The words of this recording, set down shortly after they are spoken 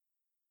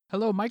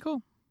Hello,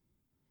 Michael.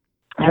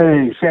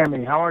 Hey,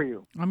 Sammy, how are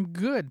you? I'm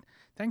good.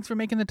 Thanks for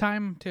making the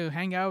time to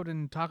hang out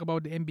and talk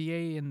about the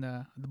NBA and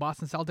the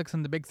Boston Celtics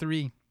and the Big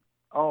Three.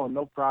 Oh,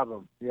 no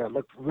problem. Yeah,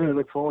 really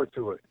look forward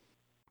to it.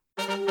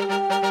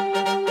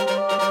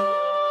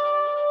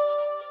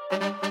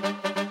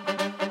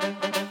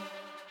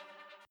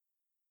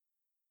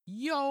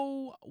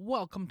 Yo,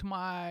 welcome to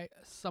my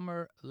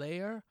summer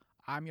lair.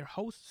 I'm your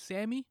host,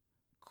 Sammy.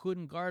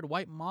 Couldn't guard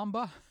White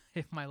Mamba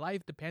if my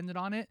life depended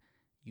on it.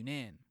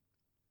 Yunnan.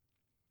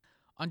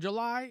 On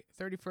July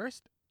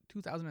 31st,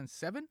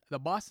 2007, the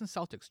Boston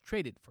Celtics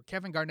traded for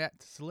Kevin Garnett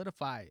to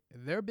solidify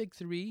their Big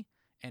Three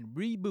and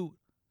reboot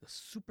the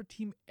super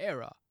team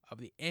era of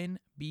the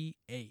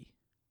NBA.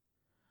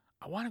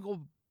 I want to go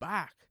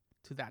back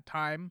to that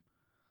time.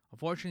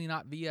 Unfortunately,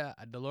 not via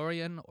a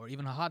DeLorean or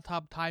even a hot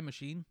tub time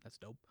machine. That's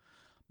dope.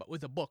 But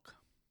with a book.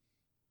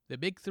 The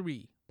Big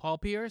Three: Paul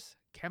Pierce,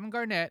 Kevin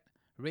Garnett,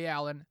 Ray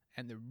Allen,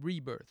 and the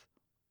rebirth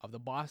of the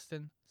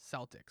Boston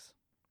Celtics.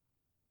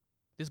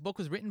 This book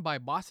was written by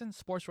Boston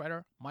sports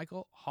writer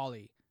Michael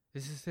Hawley.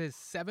 This is his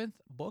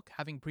seventh book,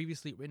 having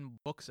previously written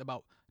books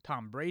about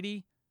Tom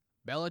Brady,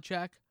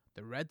 Belichick,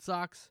 the Red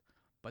Sox,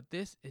 but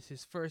this is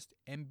his first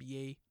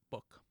NBA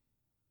book.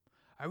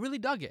 I really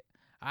dug it.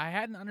 I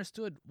hadn't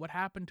understood what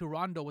happened to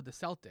Rondo with the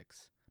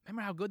Celtics.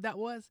 Remember how good that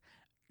was?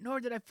 Nor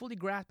did I fully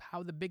grasp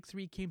how the Big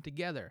Three came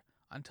together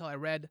until I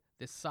read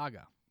this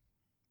saga.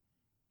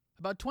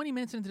 About 20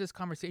 minutes into this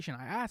conversation,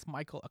 I asked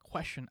Michael a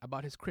question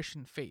about his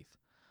Christian faith.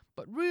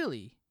 But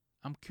really,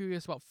 I'm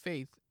curious about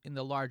faith in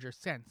the larger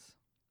sense.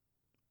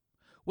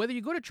 Whether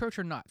you go to church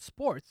or not,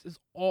 sports is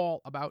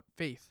all about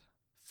faith.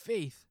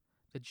 Faith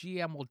the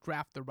GM will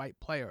draft the right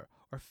player,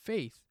 or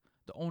faith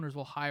the owners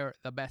will hire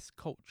the best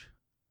coach.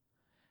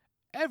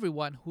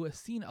 Everyone who has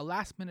seen a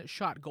last-minute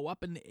shot go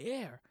up in the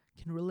air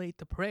can relate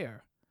to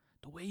prayer.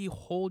 The way you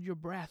hold your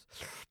breath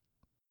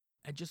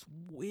and just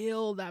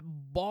will that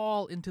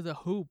ball into the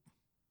hoop.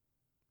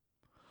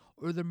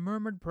 Or the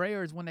murmured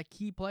prayers when a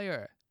key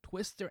player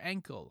twists their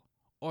ankle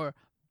or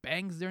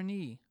bangs their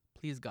knee.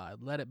 Please, God,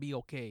 let it be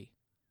okay.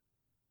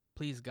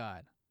 Please,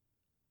 God,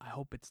 I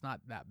hope it's not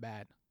that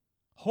bad.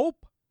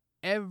 Hope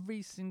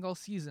every single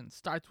season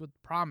starts with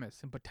promise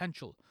and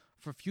potential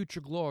for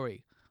future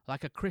glory,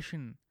 like a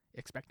Christian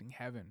expecting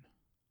heaven.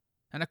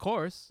 And of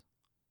course,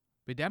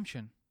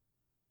 redemption.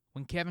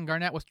 When Kevin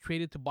Garnett was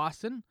traded to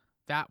Boston,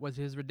 that was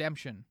his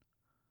redemption.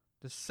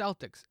 The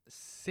Celtics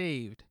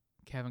saved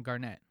Kevin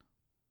Garnett.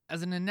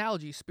 As an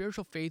analogy,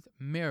 spiritual faith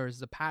mirrors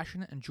the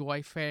passion and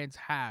joy fans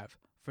have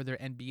for their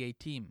NBA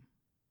team.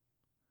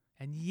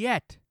 And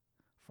yet,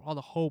 for all the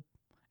hope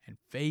and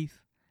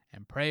faith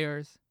and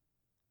prayers,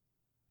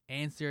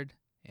 answered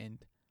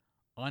and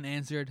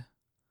unanswered,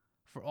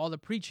 for all the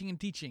preaching and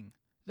teaching,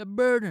 the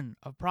burden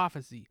of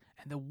prophecy,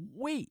 and the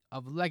weight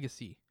of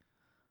legacy,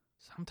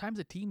 sometimes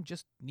a team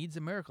just needs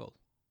a miracle,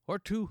 or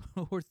two,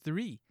 or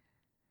three.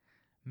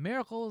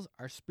 Miracles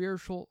are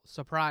spiritual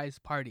surprise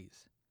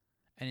parties.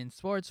 And in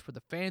sports, for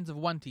the fans of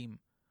one team,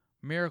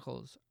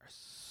 miracles are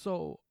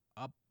so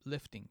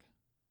uplifting.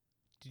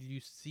 Did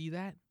you see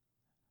that?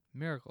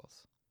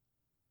 Miracles.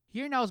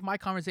 Here now is my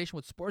conversation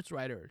with sports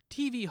writer,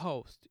 TV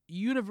host,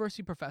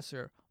 university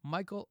professor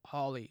Michael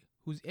Hawley,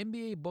 whose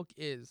NBA book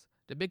is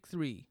The Big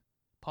Three: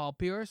 Paul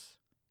Pierce,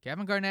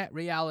 Kevin Garnett,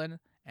 Ray Allen,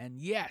 and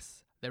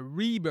yes, the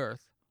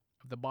rebirth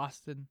of the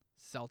Boston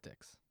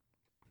Celtics.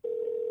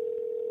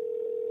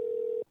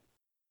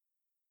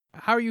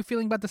 How are you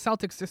feeling about the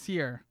Celtics this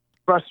year?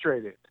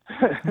 Frustrated.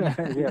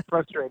 Yeah,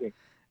 frustrating.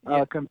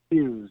 Yeah.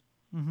 Confused.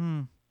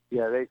 Mm-hmm.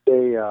 Yeah,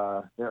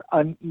 they're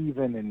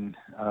uneven and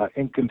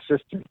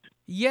inconsistent.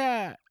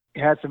 Yeah.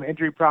 Had some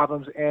injury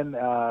problems, and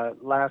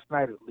last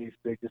night at least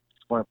they just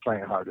weren't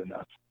playing hard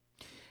enough.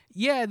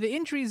 Yeah, the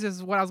injuries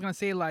is what I was gonna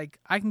say. Like,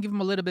 I can give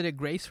them a little bit of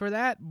grace for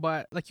that,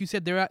 but like you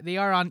said, they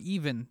are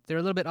uneven. They're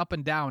a little bit up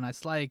and down.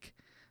 It's like,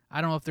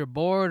 I don't know if they're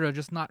bored or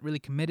just not really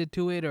committed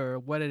to it or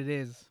what it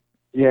is.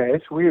 Yeah,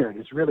 it's weird.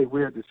 It's really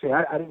weird to see.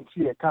 I didn't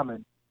see it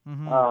coming.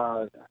 Mm-hmm.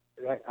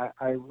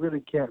 I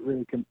really can't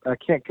I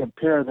can't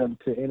compare them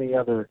to any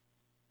other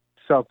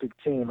Celtic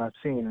team I've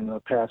seen in the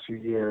past few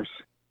years.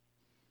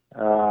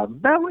 That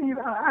one,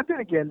 then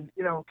again,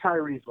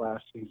 Kyrie's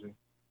last season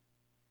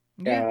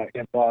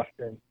in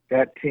Boston,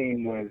 that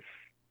team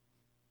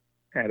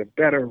had a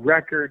better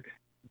record,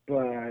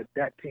 but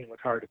that team was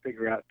hard to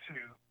figure out too.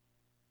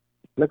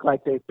 Looked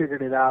like they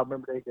figured it out.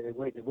 Remember, they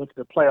went to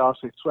the playoffs.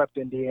 They swept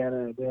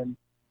Indiana, and then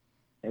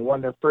they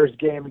won their first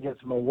game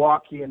against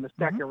Milwaukee in the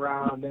second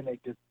round. Then they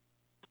just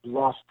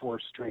lost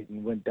four straight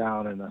and went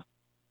down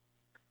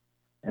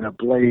in a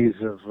blaze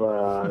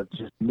of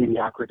just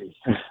mediocrity.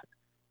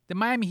 The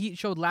Miami Heat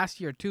showed last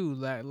year too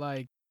that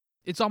like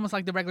it's almost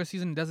like the regular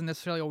season doesn't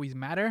necessarily always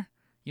matter.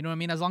 You know what I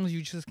mean? As long as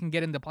you just can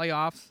get in the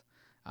playoffs,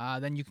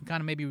 then you can kind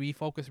of maybe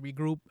refocus,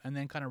 regroup, and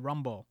then kind of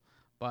rumble.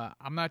 But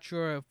I'm not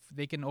sure if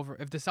they can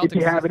if the Celtics.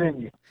 If you have it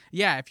in you.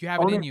 Yeah, if you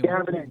have Only it in you. If you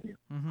have it in you.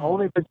 Mm-hmm.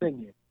 Only if it's in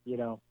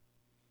you,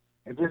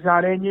 If it's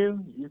not in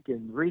you, you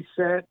can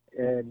reset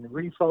and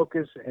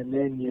refocus, and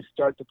then you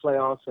start the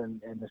playoffs,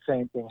 and the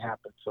same thing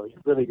happens. So you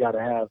really got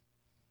to have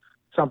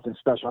something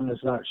special. I'm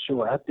just not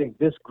sure. I think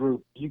this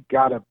group, you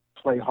got to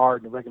play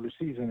hard in the regular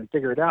season and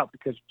figure it out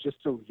because you're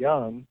just so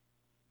young.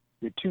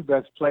 Your two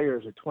best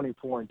players are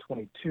 24 and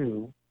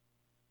 22.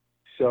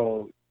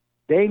 So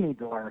they need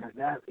to learn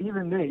that.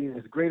 Even they,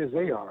 as great as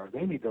they are,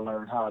 they need to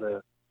learn how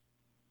to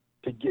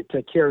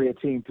carry a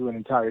team through an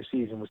entire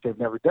season, which they've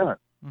never done.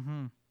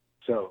 Mm-hmm.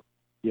 So,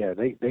 yeah,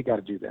 they got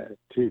to do that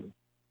too.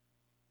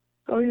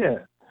 Oh yeah.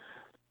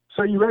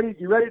 So you ready?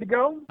 You ready to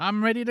go?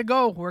 I'm ready to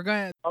go.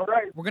 All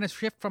right. We're gonna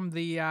shift from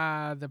the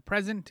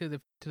present to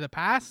the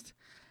past,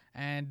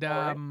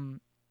 and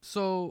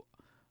so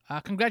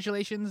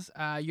congratulations,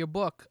 your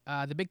book,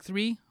 The Big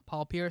Three: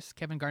 Paul Pierce,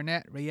 Kevin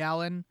Garnett, Ray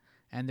Allen,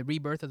 and the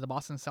Rebirth of the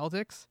Boston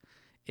Celtics,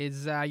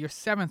 is your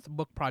 7th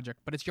book project,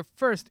 but it's your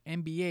first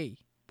NBA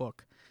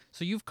book.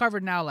 So you've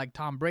covered now like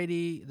Tom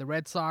Brady, the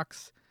Red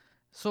Sox.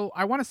 So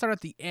I want to start at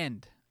the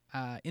end.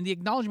 In the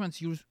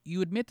acknowledgments,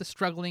 you admit to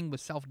struggling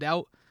with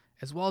self-doubt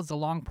as well as the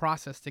long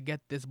process to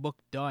get this book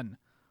done.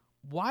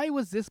 Why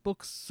was this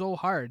book so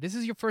hard? This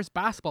is your first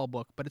basketball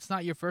book, but it's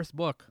not your first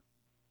book.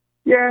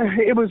 Yeah,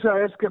 it was.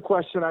 That's a good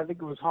question. I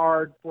think it was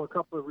hard for a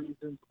couple of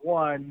reasons.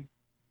 One,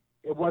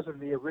 it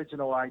wasn't the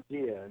original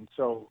idea, and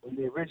so in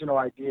the original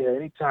idea,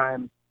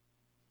 anytime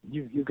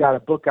you got a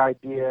book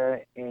idea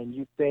and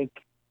you think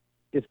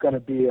it's going to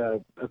be a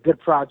good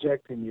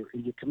project and you're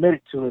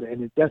committed to it,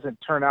 and it doesn't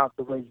turn out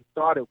the way you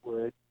thought it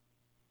would,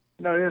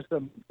 you know,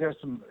 there's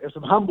some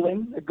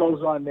humbling that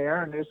goes on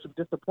there, and there's some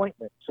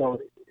disappointment. So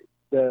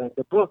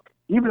the book,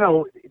 even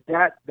though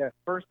that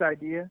first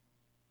idea,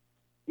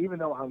 even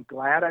though I'm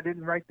glad I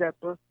didn't write that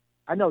book,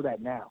 I know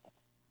that now.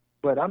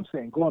 But I'm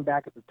saying, going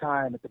back at the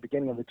time, at the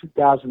beginning of the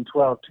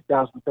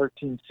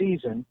 2012-2013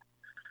 season,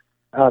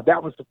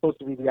 that was supposed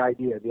to be the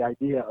idea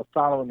of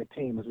following a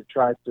team as it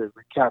tried to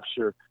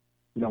recapture,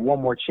 you know,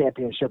 one more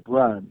championship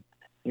run.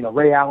 You know,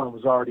 Ray Allen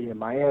was already in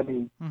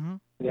Miami. Mm-hmm.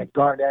 That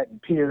Garnett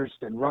and Pierce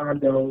and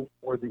Rondo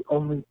were the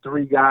only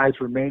 3 guys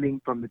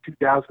remaining from the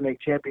 2008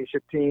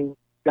 championship team.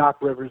 Doc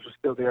Rivers was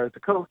still there as the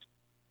coach.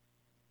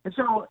 And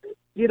so,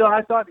 you know,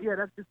 I thought, yeah,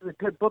 this is a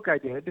good book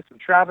idea. I did some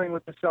traveling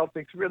with the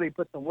Celtics, really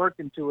put some work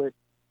into it.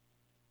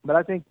 But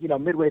I think, you know,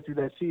 midway through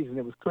that season,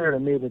 it was clear to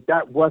me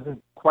that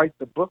wasn't quite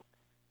the book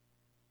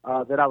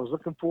that I was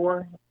looking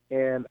for.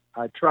 And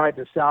I tried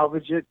to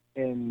salvage it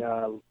in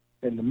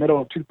the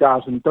middle of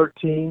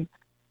 2013.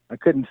 I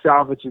couldn't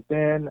salvage it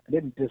then. I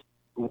didn't just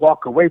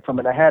walk away from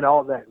it. I had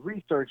all that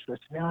research, but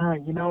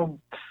you know,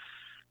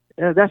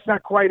 that's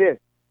not quite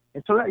it.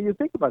 And so you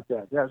think about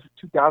that. That was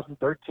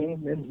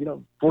 2013. Then, you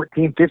know,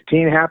 14,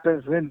 15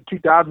 happens. Then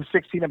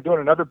 2016, I'm doing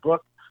another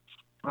book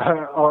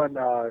on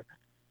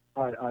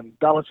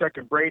Belichick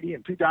and Brady.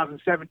 In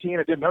 2017,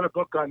 I did another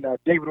book on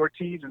David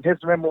Ortiz and his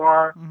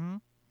memoir. Mm-hmm.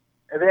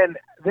 And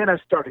then I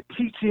started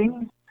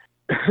teaching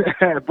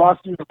at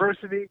Boston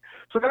University.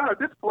 So now at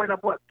this point, I'm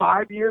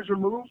 5 years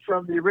removed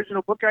from the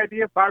original book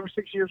idea, 5 or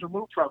 6 years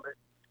removed from it.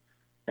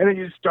 And then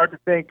you just start to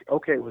think,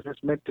 okay, was this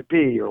meant to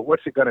be, or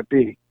what's it going to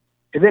be?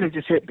 And then it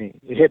just hit me.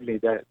 It hit me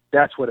that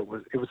that's what it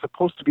was. It was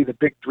supposed to be the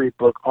Big Three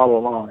book all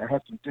along. I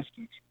had some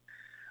distance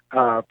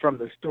from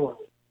the story.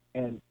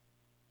 And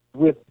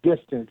with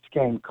distance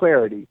came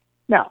clarity.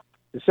 Now,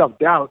 the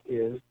self-doubt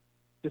is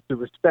just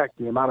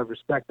the amount of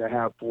respect I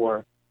have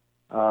for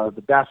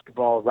the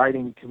basketball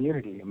writing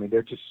community. I mean, there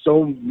are just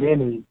so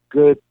many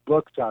good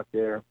books out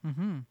there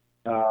Mm-hmm.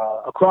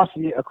 across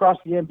the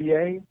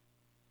NBA,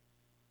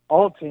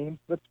 all teams,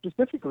 but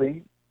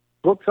specifically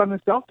books on the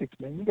Celtics.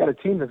 Man, you got a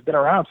team that's been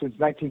around since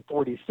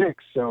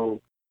 1946,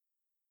 so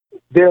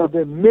there have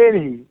been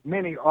many,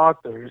 many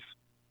authors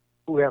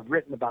who have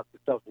written about the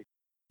Celtics.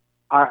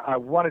 I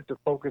wanted to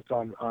focus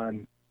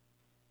on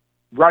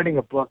writing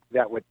a book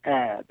that would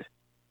add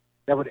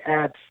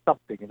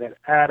something, that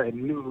add a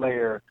new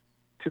layer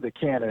to the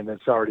canon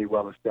that's already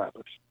well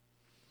established.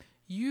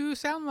 You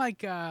sound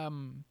like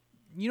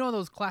you know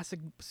those classic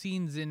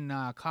scenes in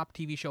cop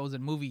TV shows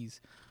and movies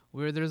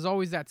where there's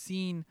always that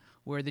scene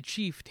where the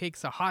chief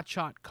takes a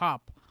hotshot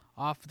cop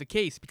off the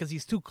case because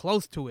he's too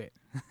close to it.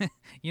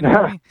 You know what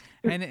I mean?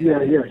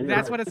 And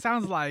that's what it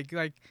sounds like.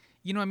 Like,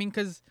 you know what I mean?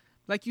 Because,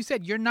 like you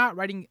said, you're not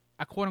writing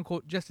a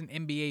quote-unquote just an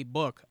NBA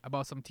book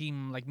about some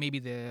team like maybe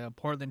the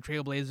Portland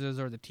Trailblazers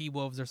or the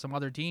T-Wolves or some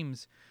other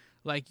teams.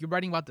 Like, you're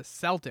writing about the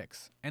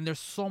Celtics, and there's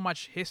so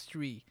much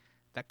history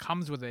that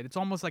comes with it. It's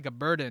almost like a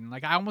burden.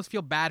 Like, I almost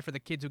feel bad for the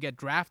kids who get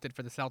drafted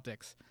for the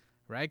Celtics,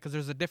 right? Because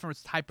there's a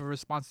different type of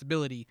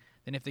responsibility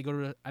than if they go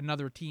to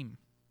another team.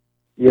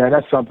 Yeah,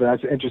 that's something.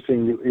 That's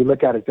interesting. You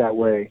look at it that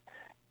way.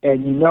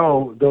 And you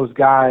know those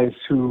guys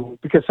who,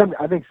 because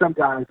I think some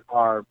guys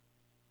are,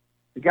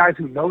 the guys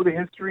who know the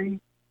history,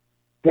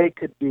 they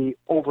could be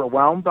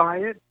overwhelmed by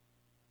it,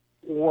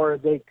 or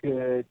they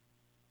could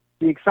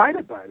be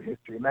excited by the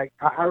history. Like,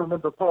 I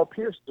remember Paul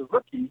Pierce, the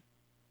rookie,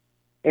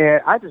 and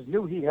I just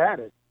knew he had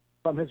it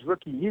from his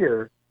rookie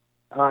year.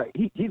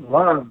 He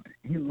loved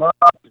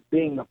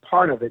being a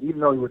part of it, even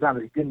though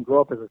he didn't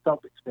grow up as a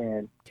Celtics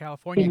fan.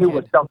 California He knew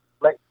kid.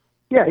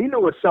 he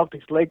knew what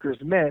Celtics Lakers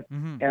meant,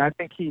 Mm-hmm. and I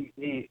think he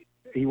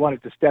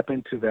wanted to step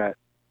into that,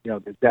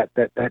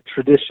 that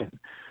tradition.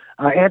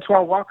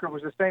 Antoine Walker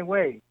was the same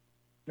way.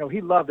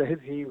 He loved it.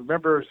 He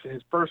remembers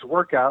his first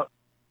workout,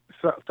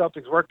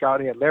 Celtics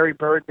workout. He had Larry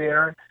Bird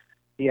there.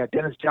 He had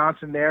Dennis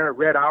Johnson there,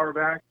 Red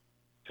Auerbach.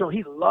 So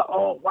he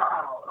loved,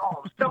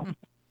 Celtics.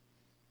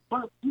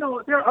 But,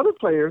 there are other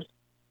players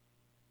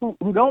who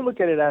don't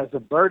look at it as a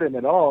burden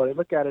at all. They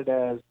look at it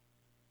as,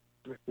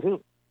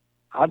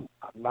 I'm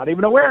not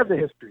even aware of the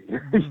history.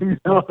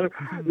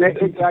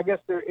 I guess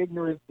their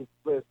ignorance is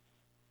bliss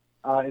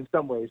in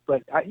some ways.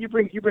 But you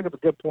bring up a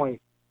good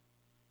point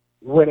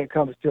when it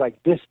comes to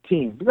like this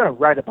team. You're going to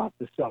write about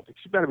the Celtics.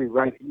 You better be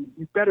right.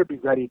 You better be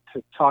ready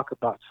to talk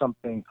about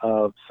something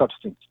of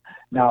substance.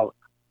 Now,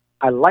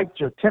 I liked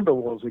your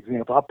Timberwolves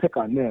example. I'll pick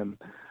on them,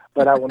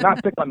 but I will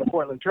not pick on the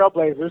Portland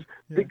Trailblazers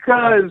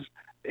because,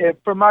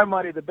 for my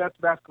money, the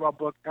best basketball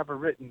book ever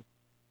written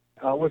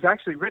was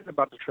actually written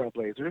about the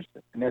Trailblazers,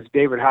 and that's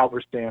David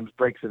Halberstam's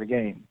Breaks of the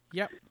Game.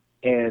 Yep.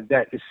 And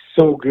that is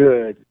so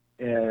good.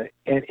 And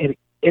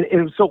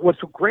so what's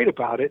so great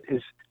about it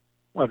is,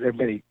 well, there are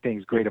many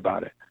things great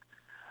about it,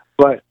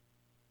 but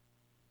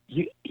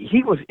he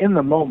was in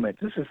the moment.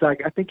 This is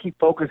like, I think he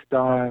focused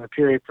on a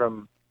period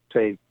from,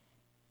 say,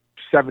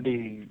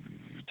 70,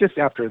 just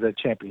after the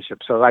championship.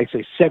 So I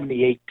say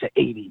 78 to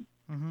 80.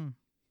 Mm-hmm.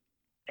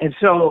 And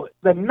so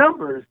the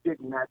numbers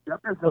didn't match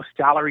up. There's no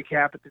salary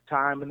cap at the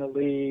time in the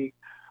league.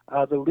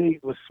 The league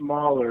was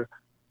smaller,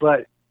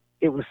 but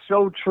it was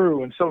so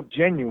true and so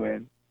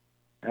genuine,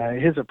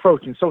 his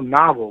approach, and so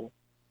novel,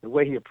 the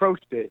way he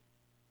approached it,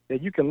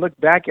 that you can look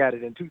back at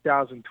it in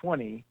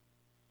 2020,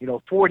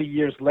 40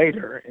 years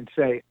later, and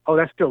say, oh,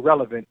 that's still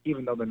relevant,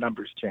 even though the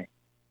numbers change.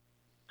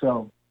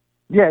 So,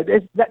 yeah,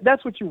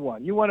 that's what you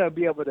want. You want to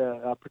be able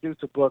to produce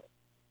a book.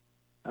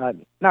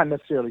 Not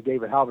necessarily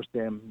David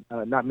Halberstam.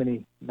 Not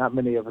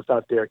many of us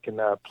out there can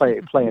play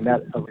in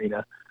that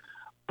arena.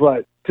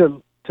 But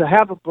to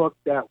have a book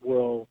that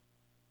will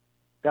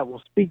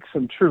speak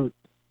some truth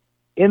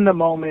in the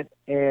moment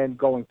and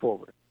going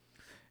forward.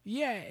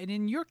 Yeah, and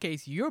in your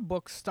case, your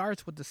book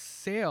starts with the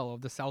sale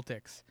of the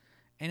Celtics.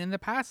 And in the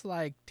past,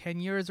 10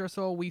 years or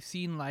so, we've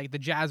seen, the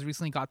Jazz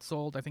recently got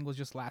sold. I think it was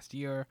just last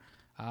year.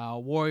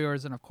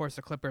 Warriors and, of course,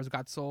 the Clippers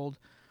got sold.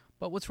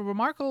 But what's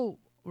remarkable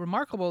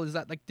is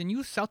that, the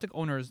new Celtic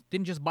owners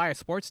didn't just buy a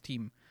sports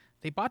team.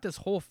 They bought this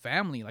whole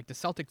family, the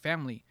Celtic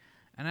family.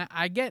 And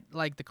I get,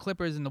 the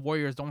Clippers and the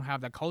Warriors don't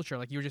have that culture.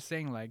 Like you were just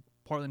saying,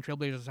 Portland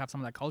Trailblazers have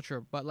some of that culture.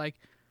 But,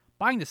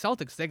 buying the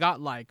Celtics, they got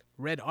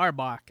Red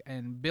Auerbach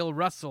and Bill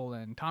Russell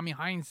and Tommy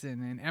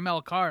Heinsohn and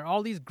ML Carr,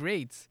 all these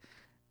greats.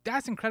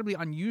 That's incredibly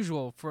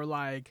unusual for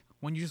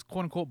when you just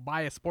quote unquote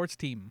buy a sports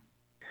team.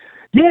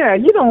 Yeah,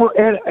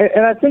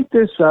 and I think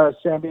this,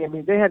 Sammy. I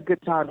mean, they had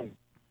good timing.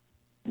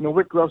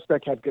 Rick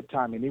Grossbeck had good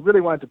timing. He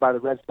really wanted to buy the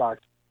Red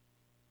Sox,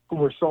 who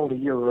were sold a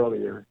year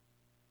earlier.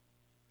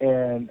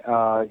 And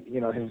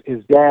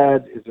his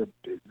dad is a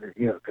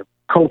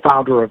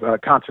co-founder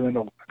of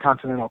Continental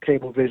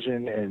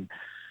Cablevision and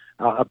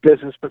a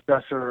business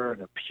professor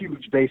and a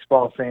huge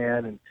baseball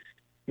fan, and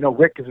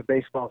Rick is a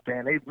baseball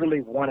fan. They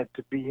really wanted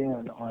to be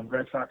in on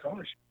Red Sox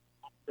ownership.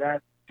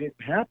 That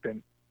didn't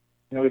happen.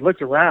 He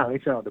looked around. He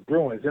said, "Oh, the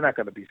Bruins, they're not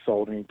going to be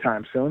sold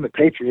anytime soon. The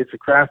Patriots, the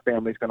Kraft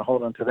family, is going to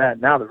hold on to that.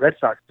 Now the Red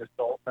Sox just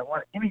sold. If I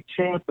want any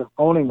chance of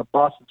owning a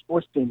Boston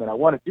sports team, and I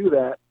want to do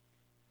that,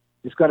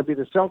 it's going to be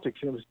the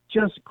Celtics." And it was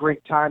just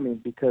great timing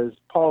because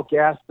Paul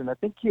Gaston, I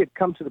think he had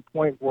gotten to the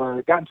point,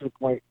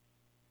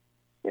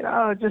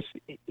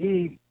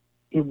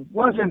 he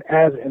wasn't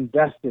as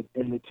invested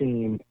in the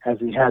team as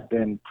he had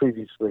been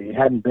previously. He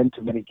hadn't been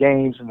to many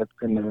games in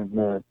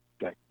the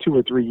 2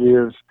 or 3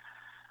 years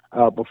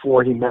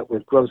before he met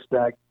with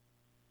Grossbeck.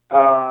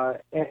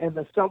 And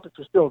the Celtics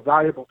are still a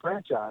valuable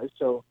franchise.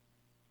 So,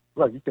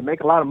 look, you can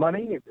make a lot of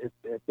money if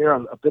they're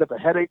a bit of a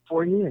headache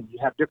for you and you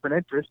have different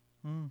interests.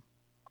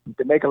 You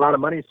can make a lot of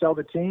money, sell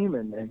the team,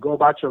 and go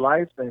about your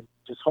life and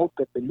just hope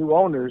that the new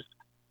owners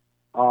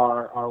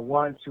are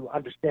ones who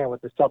understand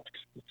what the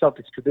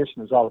Celtics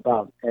tradition is all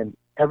about, and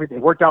everything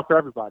worked out for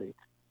everybody.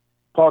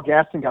 Paul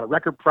Gaston got a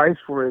record price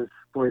for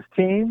his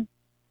team.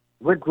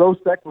 Rick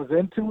Grossbeck was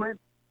into it.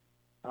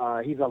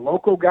 He's a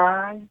local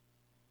guy,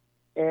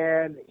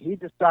 and he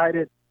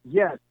decided,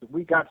 yes,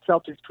 we got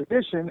Celtics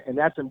tradition, and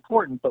that's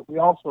important, but we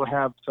also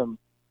have some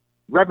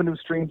revenue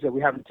streams that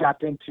we haven't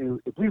tapped into.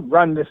 If we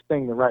run this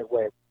thing the right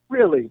way,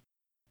 really,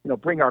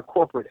 bring our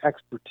corporate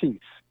expertise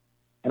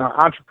and our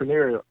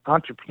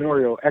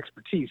entrepreneurial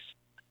expertise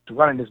to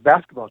running this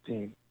basketball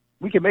team,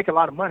 we can make a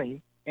lot of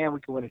money and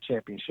we can win a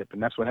championship,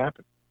 and that's what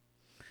happened.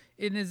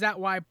 And is that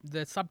why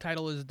the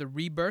subtitle is The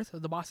Rebirth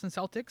of the Boston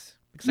Celtics?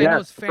 Because yes, I know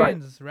as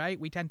fans, right,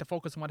 we tend to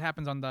focus on what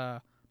happens on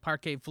the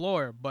parquet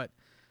floor, but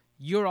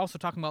you're also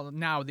talking about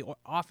now the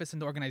office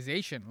and the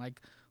organization.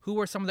 Who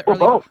were some of the early...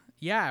 both.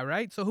 Yeah,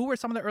 right? So who were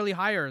some of the early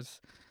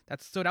hires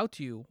that stood out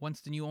to you once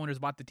the new owners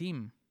bought the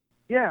team?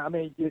 Yeah, I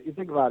mean, you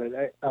think about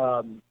it.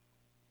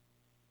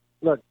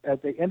 look,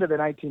 at the end of the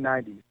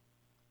 1990s,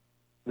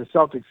 the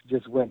Celtics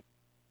just went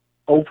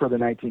 0 for the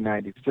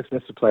 1990s, just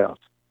missed the playoffs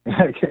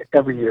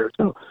every year.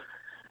 So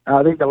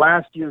I think the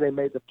last year they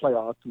made the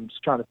playoffs, I'm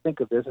just trying to think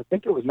of this, I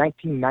think it was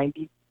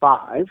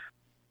 1995,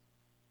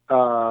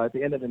 at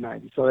the end of the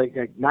 90s. So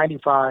they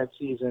 95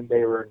 season,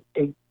 they were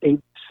an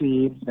eighth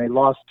seed. They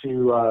lost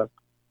to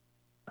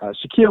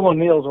Shaquille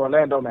O'Neal's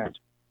Orlando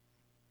Magic.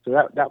 So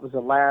that was the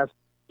last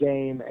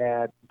game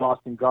at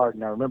Boston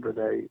Garden. I remember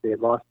they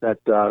lost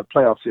that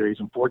playoff series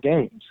in 4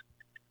 games.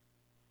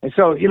 And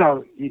so,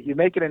 you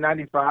make it in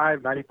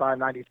 95,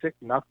 96,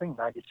 nothing.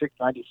 96,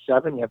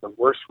 97, you have the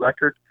worst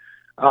record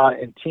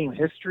in team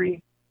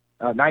history.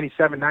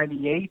 97,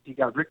 98, you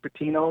got Rick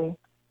Pitino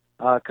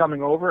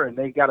coming over, and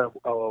they got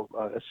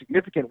a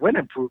significant win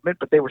improvement,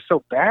 but they were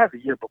so bad the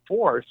year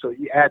before. So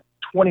you add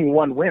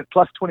 21 wins,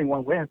 plus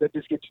 21 wins, that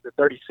just gets you to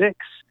 36.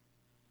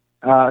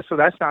 So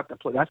that's not a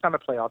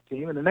playoff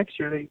team. And the next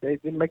year they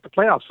didn't make the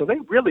playoffs. So they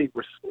really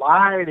were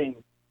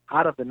sliding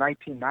out of the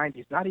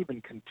 1990s, not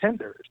even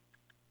contenders.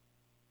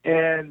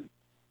 And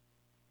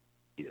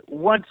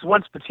once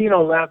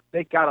Pitino left,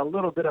 they got a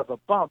little bit of a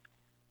bump.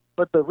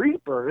 But the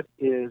rebirth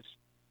is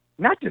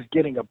not just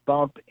getting a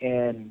bump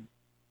and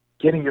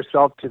getting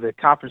yourself to the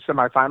conference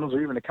semifinals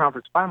or even the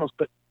conference finals,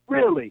 but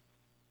really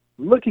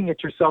looking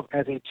at yourself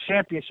as a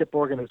championship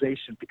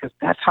organization, because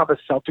that's how the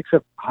Celtics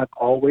have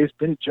always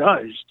been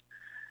judged.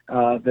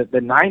 The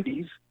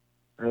 90s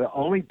are the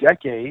only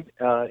decade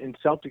in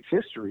Celtics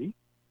history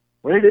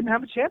where they didn't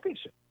have a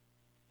championship.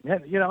 You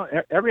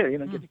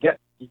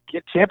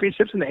get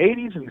championships in the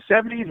 80s and the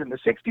 70s and the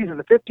 60s and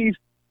the 50s,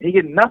 and you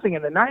get nothing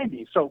in the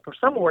 90s. So for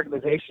some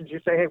organizations, you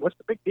say, hey, what's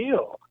the big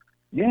deal?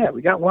 Yeah,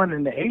 we got one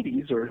in the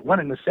 80s or one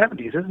in the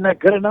 70s. Isn't that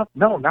good enough?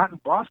 No, not in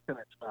Boston,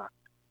 it's not.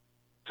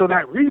 So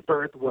that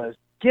rebirth was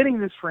getting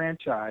this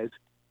franchise,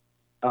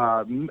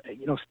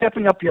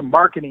 stepping up your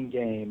marketing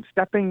game,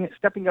 stepping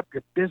up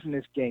your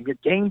business game, your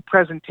game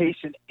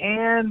presentation,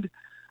 and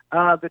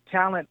the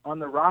talent on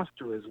the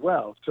roster as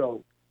well.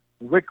 So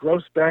Rick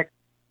Grossbeck,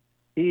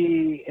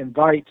 he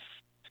invites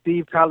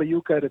Steve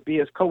Kaliuka to be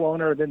his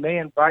co-owner. Then they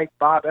invite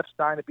Bob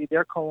Epstein to be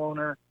their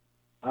co-owner.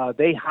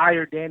 They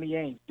hire Danny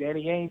Ainge.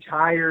 Danny Ainge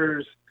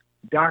hires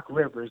Doc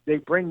Rivers. They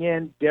bring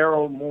in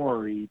Daryl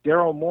Morey.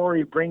 Daryl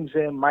Morey brings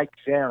in Mike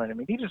Zarin. I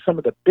mean, these are some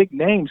of the big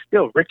names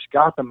still. Rich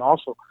Gotham,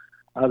 also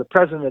the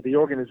president of the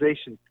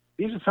organization.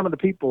 These are some of the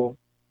people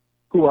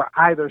who are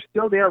either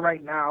still there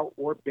right now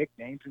or big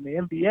names in the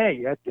NBA.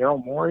 You got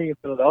Daryl Morey in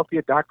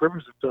Philadelphia, Doc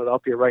Rivers in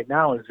Philadelphia right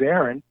now, and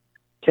Zarin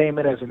came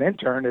in as an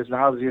intern, is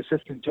now the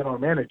assistant general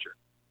manager.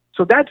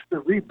 So that's the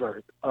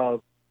rebirth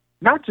of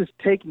not just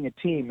taking a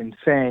team and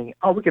saying,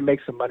 oh, we can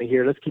make some money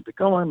here, let's keep it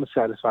going, let's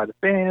satisfy the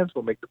fans,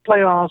 we'll make the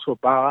playoffs, we'll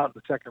bow out in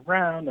the second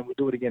round, and we'll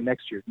do it again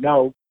next year.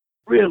 No,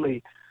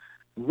 really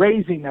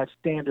raising that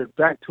standard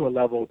back to a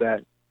level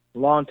that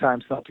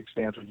longtime Celtics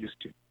fans were used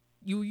to.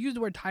 You used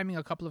the word timing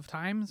a couple of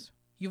times.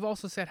 You've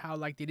also said how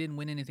they didn't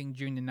win anything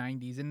during the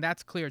 90s, and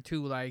that's clear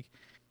too.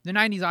 The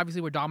 90s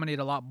obviously were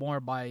dominated a lot more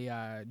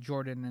by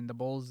Jordan and the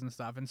Bulls and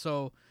stuff. And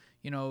so,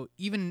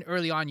 even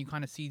early on, you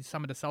kind of see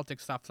some of the Celtics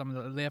stuff, some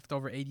of the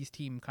leftover 80s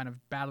team kind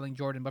of battling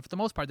Jordan. But for the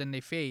most part, then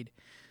they fade.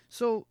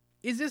 So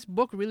is this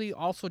book really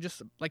also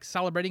just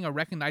celebrating or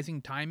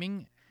recognizing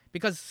timing?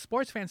 Because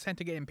sports fans tend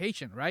to get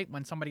impatient, right?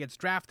 When somebody gets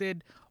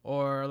drafted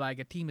or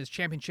a team is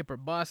championship or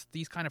bust,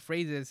 these kind of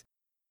phrases,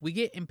 we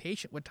get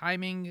impatient with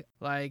timing.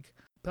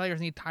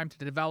 Players need time to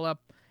develop.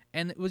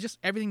 And it was just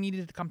everything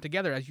needed to come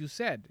together, as you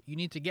said. You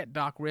need to get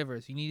Doc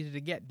Rivers. You needed to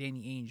get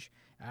Danny Ainge.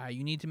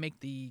 You need to make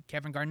the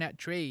Kevin Garnett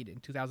trade in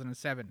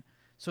 2007.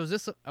 So is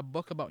this a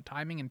book about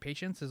timing and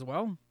patience as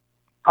well?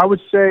 I would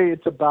say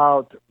it's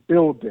about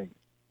building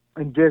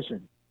and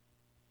vision.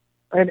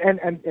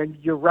 And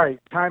you're right,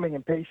 timing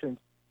and patience,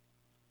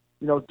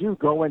 do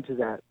go into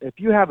that. If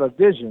you have a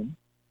vision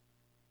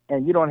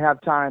and you don't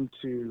have time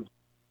to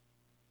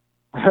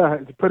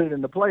put it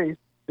into place,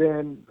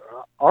 then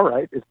all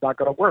right, it's not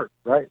going to work,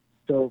 right?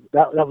 So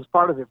that was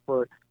part of it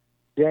for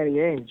Danny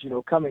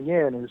Ainge, coming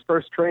in his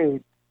first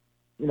trade,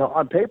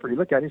 on paper, you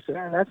look at it and say,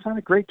 that's not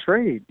a great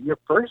trade. Your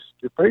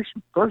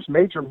first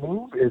major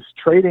move is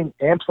trading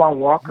Antoine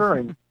Walker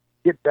and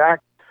get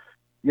back,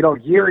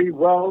 Yuri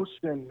Welsh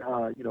and,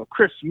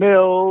 Chris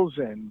Mills,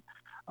 and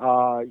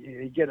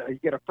you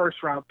get a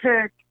first round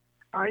pick.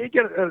 You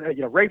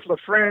get Rafe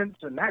LaFrentz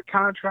and that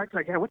contract.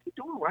 Hey, what's he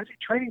doing? Why is he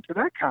trading for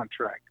that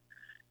contract?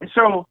 And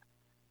so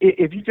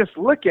if you just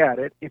look at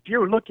it, if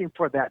you're looking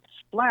for that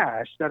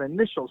splash, that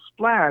initial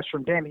splash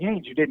from Danny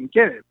Ainge, you didn't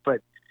get it.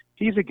 But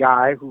he's a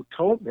guy who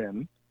told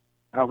them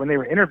when they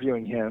were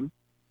interviewing him,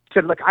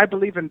 said, look, I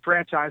believe in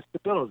franchise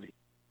stability.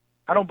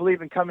 I don't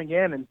believe in coming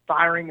in and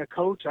firing a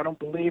coach. I don't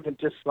believe in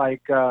just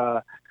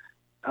a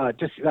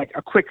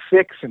quick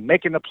fix and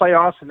making the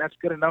playoffs, and that's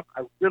good enough.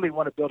 I really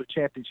want to build a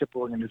championship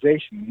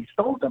organization. And he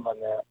sold them on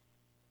that.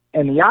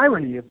 And the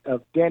irony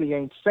of Danny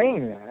Ainge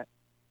saying that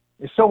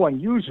is so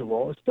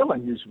unusual, it's still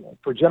unusual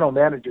for general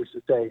managers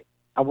to say,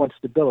 I want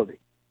stability.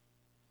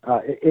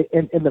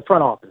 in the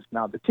front office.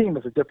 Now the team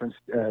is a different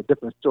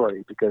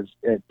story because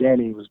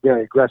Danny was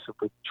very aggressive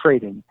with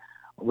trading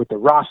with the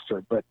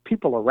roster, but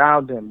people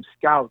around him,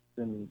 scouts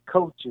and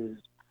coaches,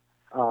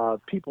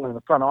 people in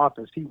the front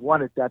office, he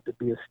wanted that to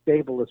be as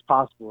stable as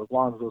possible as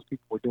long as those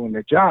people were doing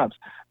their jobs.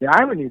 The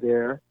irony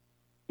there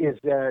is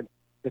that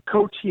the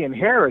coach he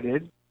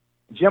inherited,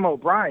 Jim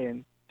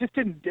O'Brien,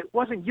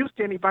 wasn't used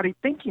to anybody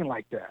thinking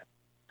like that.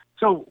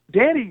 So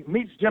Danny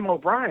meets Jim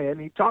O'Brien.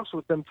 He talks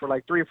with him for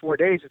like 3 or 4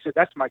 days and said,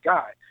 "That's my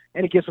guy,"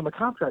 and he gives him a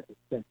contract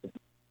extension.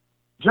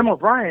 Jim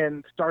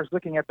O'Brien starts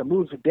looking at the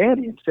moves of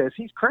Danny and says,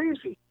 "He's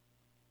crazy.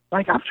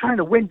 Like, I'm trying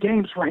to win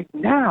games right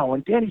now."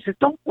 And Danny says,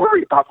 "Don't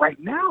worry about right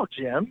now,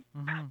 Jim.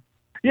 Mm-hmm.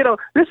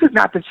 This is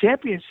not the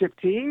championship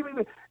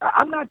team.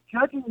 I'm not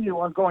judging you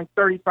on going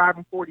 35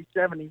 and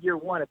 47 in year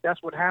one if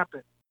that's what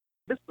happened.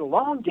 This is the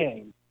long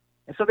game."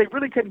 And so they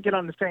really couldn't get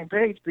on the same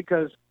page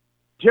because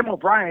Jim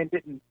O'Brien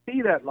didn't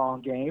see that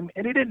long game,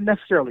 and he didn't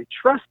necessarily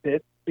trust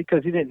it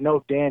because he didn't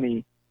know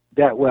Danny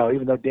that well,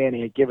 even though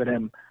Danny had given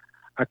him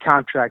a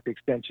contract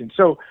extension.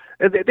 So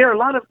there are a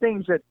lot of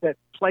things that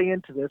play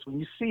into this. When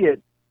you see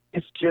it,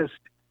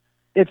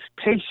 it's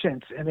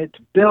patience and it's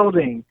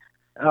building.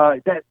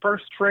 That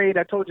first trade,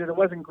 I told you that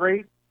wasn't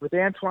great with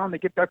Antoine to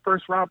get that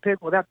first round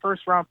pick. Well, that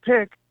first round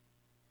pick,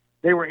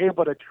 they were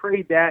able to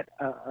trade that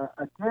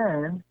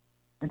again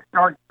and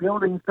start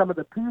building some of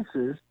the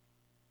pieces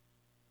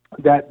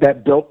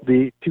that built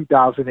the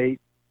 2008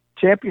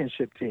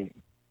 championship team.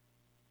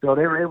 So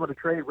they were able to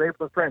trade Ray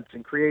LaFrance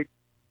and create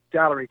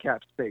salary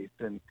cap space.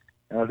 And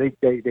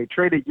they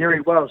traded Yuri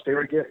Welsh. They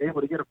were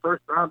able to get a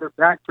first rounder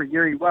back for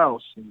Yuri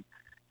Welsh. And,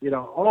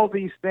 all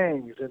these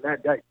things. And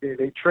that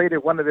they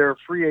traded one of their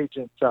free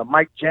agents,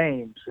 Mike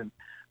James. And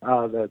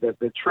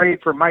the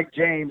trade for Mike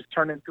James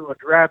turned into a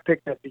draft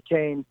pick that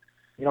became,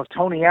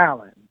 Tony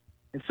Allen.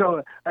 And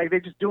so they're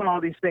just doing all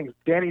these things.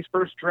 Danny's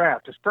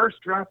his first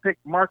draft pick,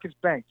 Marcus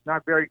Banks,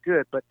 not very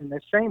good. But in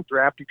the same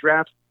draft, he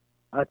drafts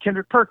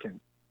Kendrick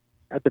Perkins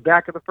at the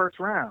back of the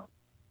first round.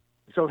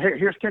 So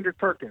here's Kendrick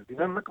Perkins. He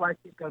doesn't look like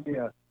he's going to be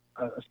a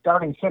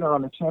starting center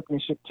on the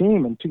championship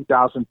team in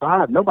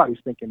 2005. Nobody's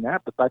thinking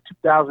that. But by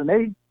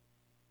 2008,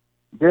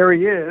 there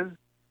he is,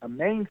 a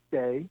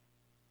mainstay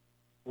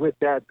with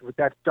that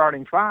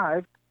starting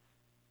five.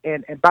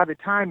 And by the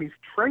time he's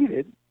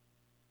traded,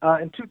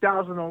 in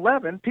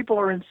 2011, people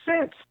are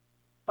incensed.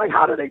 Like,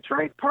 how do they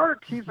trade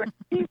Perk? He's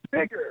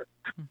bigger.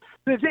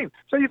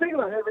 So you think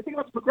about everything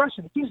about the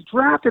progression. He's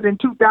drafted in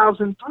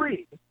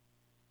 2003.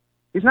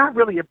 He's not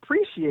really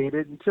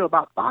appreciated until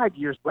about 5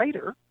 years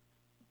later,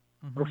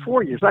 or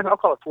 4 years. I'll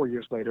call it 4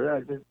 years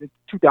later, the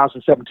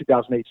 2007,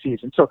 2008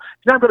 season. So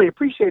he's not really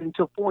appreciated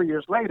until 4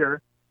 years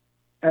later,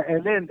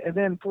 and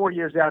then 4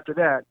 years after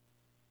that,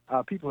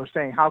 people are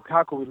saying, how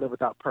can we live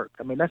without Perk?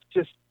 I mean,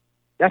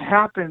 that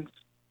happens.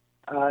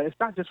 It's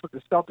not just with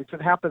the Celtics.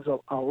 It happens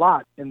a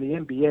lot in the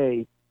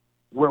NBA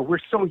where we're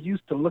so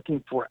used to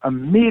looking for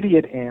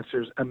immediate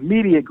answers,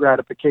 immediate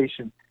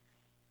gratification.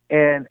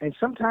 And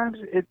sometimes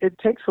it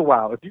takes a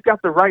while. If you've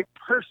got the right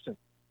person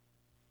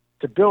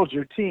to build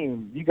your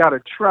team, you got to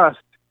trust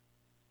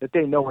that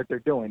they know what they're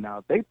doing. Now,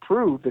 if they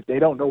prove that they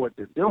don't know what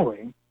they're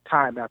doing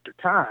time after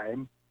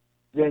time,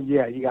 then,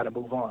 yeah, you got to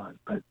move on.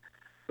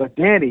 But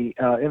Danny,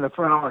 in the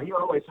front office, he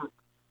always had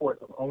support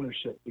of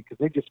ownership because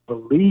they just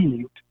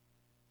believed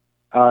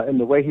in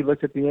the way he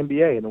looked at the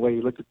NBA and the way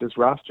he looked at this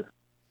roster.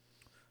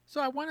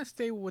 So I want to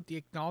stay with the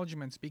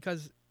acknowledgments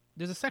because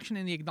there's a section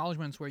in the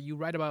acknowledgments where you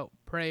write about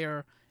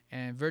prayer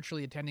and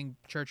virtually attending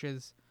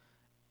churches.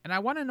 And I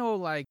want to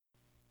know,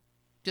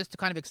 just to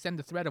kind of extend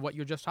the thread of what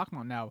you're just talking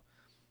about now,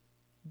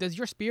 does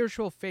your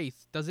spiritual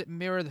faith, does it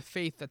mirror the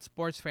faith that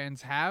sports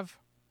fans have?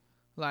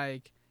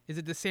 Is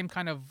it the same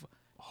kind of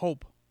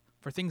hope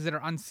for things that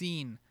are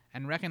unseen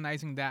and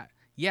recognizing that,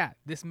 yeah,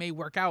 this may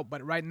work out,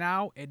 but right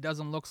now it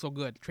doesn't look so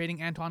good.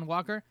 Trading Antoine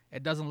Walker,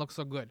 it doesn't look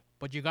so good,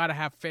 but you got to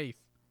have faith.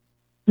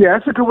 Yeah,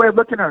 that's a good way of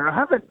looking at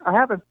it. I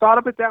haven't thought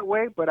of it that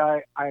way, but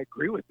I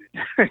agree with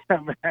it.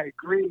 I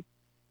agree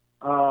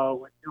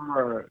with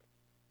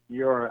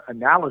your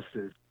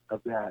analysis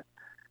of that.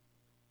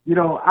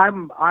 I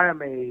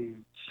am a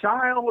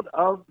child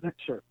of the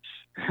church.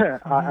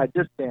 I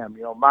just am.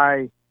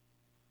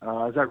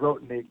 As I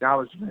wrote in the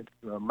acknowledgement,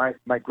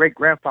 my great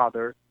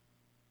grandfather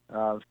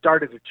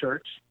started a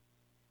church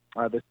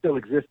that still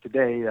exists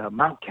today,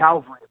 Mount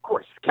Calvary, of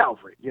course,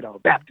 Calvary,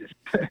 Baptist.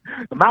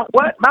 Mount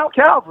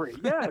Calvary,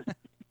 yes.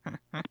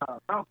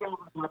 Mount Calvary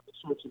Baptist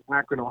Church in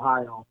Akron,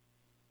 Ohio.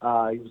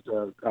 He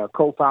was a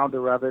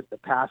co-founder of it, the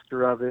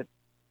pastor of it.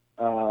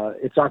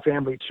 It's our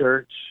family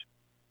church.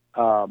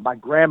 My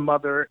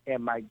grandmother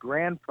and my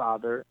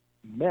grandfather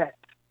met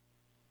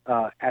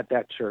at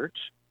that church.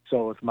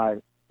 So it's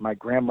my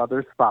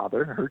grandmother's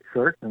father, her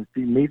church, and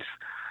she meets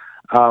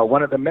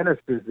one of the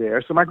ministers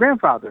there. So my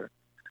grandfather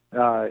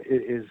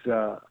was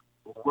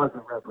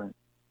a reverend.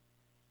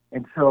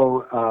 And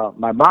so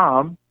my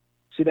mom,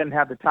 she didn't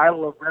have the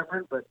title of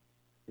reverend, but,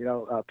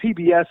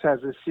 PBS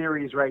has a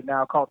series right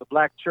now called The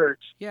Black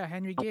Church. Yeah,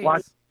 Henry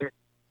Gates.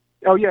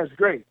 Oh yeah, it's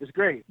great. It's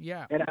great.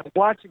 Yeah. And I'm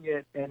watching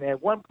it, and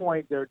at one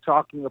point they're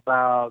talking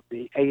about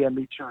the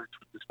AME Church,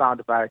 which was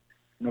founded by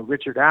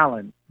Richard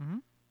Allen, Mm-hmm.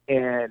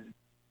 and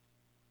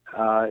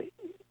uh,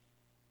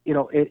 in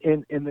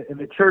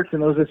the church,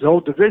 and there was this whole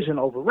division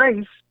over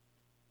race,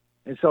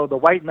 and so the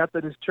white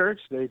Methodist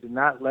Church, they did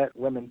not let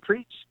women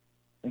preach,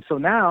 and so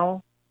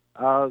now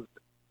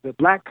the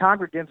black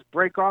congregants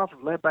break off,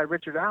 led by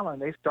Richard Allen.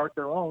 They start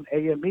their own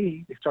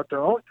AME. They start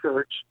their own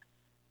church.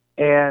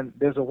 And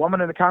there's a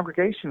woman in the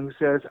congregation who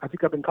says, I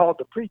think I've been called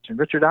to preach. And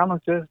Richard Allen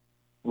says,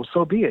 well,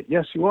 so be it.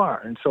 Yes, you are.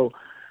 And so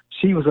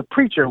she was a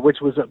preacher,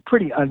 which was a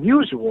pretty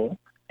unusual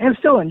and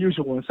still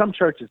unusual in some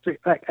churches.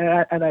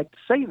 And I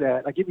say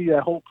that, I give you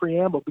that whole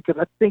preamble because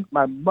I think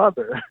my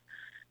mother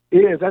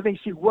I think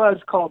she was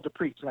called to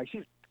preach. Like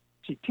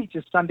she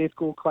teaches Sunday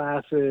school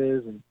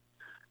classes and,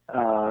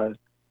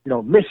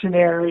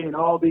 missionary and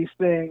all these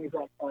things.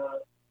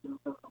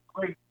 A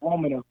great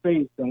woman of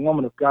faith and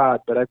woman of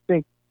God. But I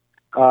think,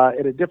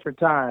 at a different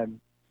time,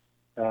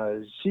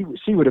 she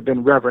would have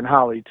been Reverend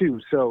Holly too.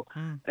 So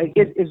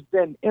it's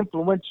been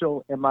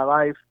influential in my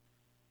life,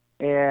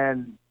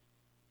 and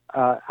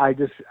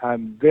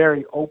I'm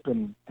very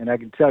open, and I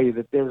can tell you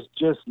that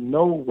there's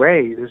no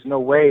way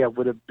I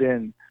would have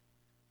been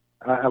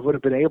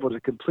able to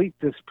complete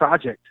this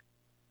project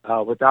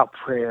without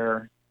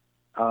prayer,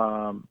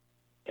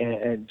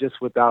 and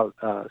just without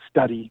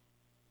study,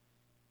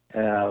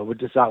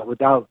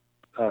 without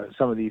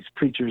some of these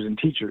preachers and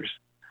teachers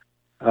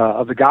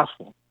of the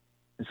gospel.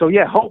 And so,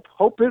 yeah, hope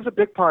is a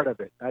big part of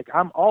it. Like,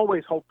 I'm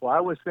always hopeful. I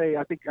always say,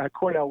 I think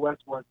Cornel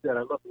West once said,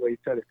 I love the way he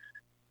said it.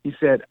 He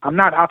said, I'm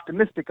not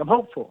optimistic, I'm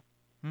hopeful.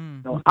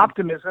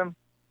 Optimism,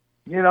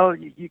 you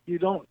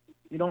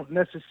don't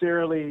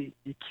necessarily,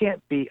 you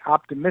can't be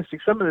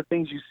optimistic. Some of the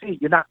things you see,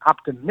 you're not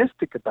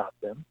optimistic about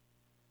them,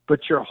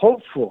 but you're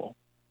hopeful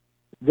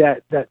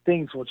that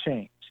things will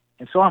change.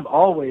 And so I'm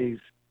always,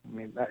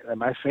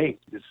 my faith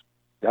is,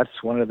 that's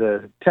one of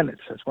the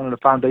tenets. That's one of the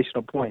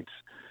foundational points,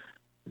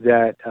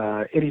 that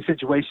any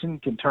situation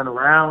can turn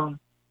around,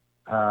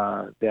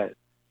 that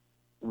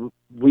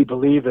we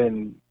believe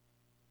in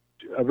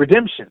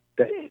redemption,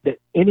 that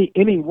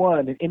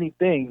anyone and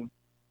anything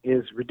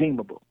is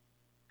redeemable.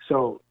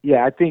 So,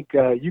 yeah, I think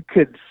you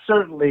could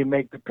certainly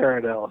make the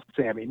parallel,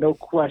 Sammy. No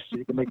question,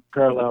 you can make the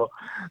parallel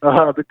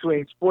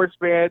between sports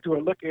fans who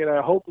are looking at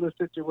a hopeless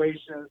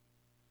situation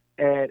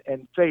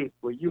and faith,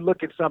 where you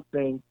look at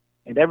something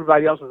and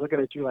everybody else is looking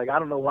at you like, I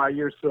don't know why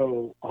you're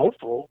so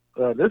hopeful.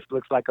 This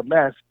looks like a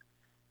mess.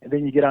 And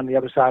then you get on the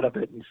other side of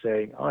it and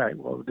say, all right,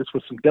 well, this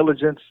was some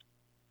diligence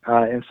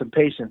and some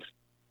patience.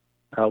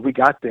 We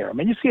got there.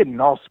 You see it in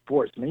all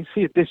sports. You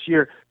see it this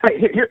year. Hey,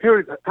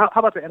 here how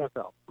about the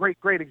NFL?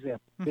 Great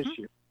example this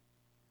year.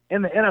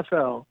 In the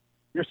NFL,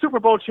 your Super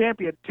Bowl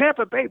champion,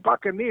 Tampa Bay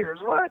Buccaneers,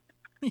 what?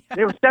 Yeah.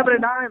 They were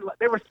 7-9.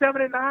 They were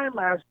 7-9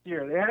 last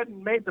year. They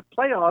hadn't made the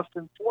playoffs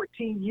in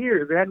 14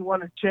 years. They hadn't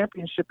won a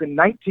championship in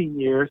 19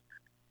 years.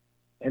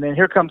 And then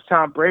here comes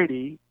Tom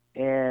Brady,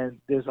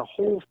 and there's a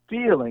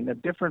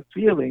different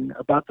feeling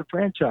about the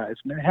franchise.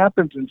 It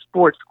happens in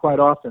sports quite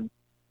often.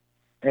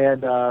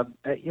 And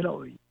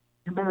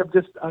you may have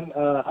just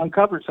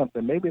uncovered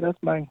something. Maybe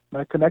that's my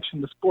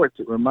connection to sports.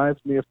 It reminds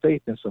me of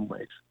faith in some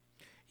ways.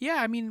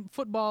 Yeah,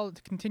 football,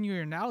 to continue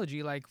your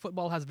analogy,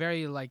 football has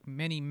very,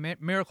 many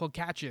miracle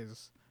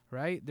catches,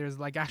 right? There's,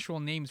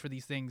 actual names for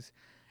these things.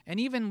 And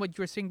even what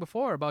you were saying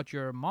before about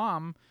your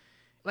mom,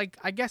 I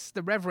guess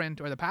the reverend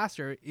or the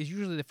pastor is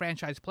usually the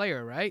franchise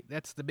player, right?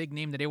 That's the big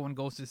name that everyone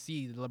goes to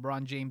see, the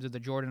LeBron James or the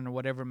Jordan or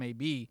whatever it may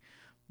be.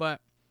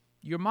 But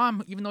your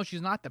mom, even though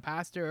she's not the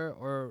pastor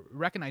or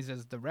recognized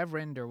as the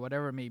reverend or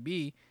whatever it may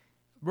be,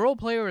 role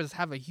players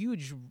have a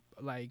huge,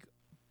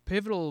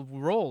 pivotal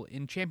role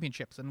in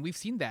championships, and we've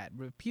seen that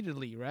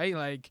repeatedly,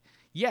 right?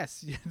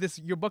 Yes,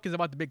 your book is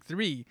about the big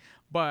three,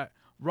 but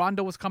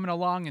Rondo was coming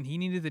along and he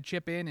needed to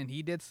chip in, and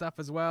he did stuff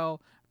as well.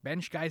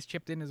 Bench guys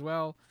chipped in as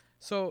well.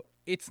 So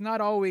it's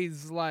not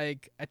always a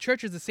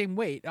church is the same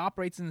way. It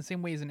operates in the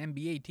same way as an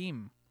NBA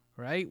team,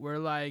 right?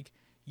 Where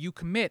you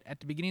commit at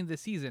the beginning of the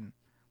season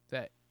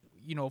that,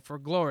 for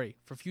glory,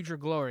 for future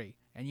glory,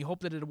 and you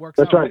hope that it works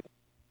out. That's right.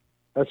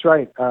 That's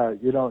right. Now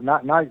you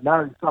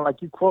sound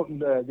like you quoting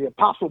the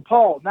Apostle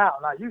Paul. Now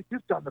you've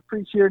done the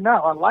preach here.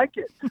 Now I like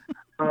it.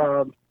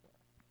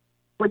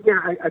 But yeah,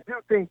 I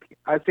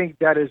think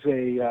that is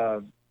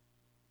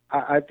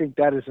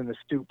an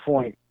astute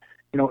point.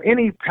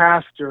 Any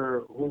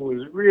pastor who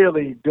is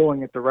really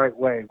doing it the right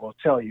way will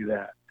tell you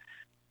that.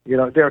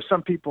 There are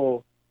some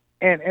people,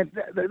 and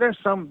there's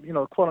some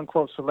quote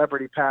unquote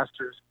celebrity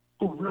pastors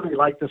who really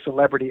like the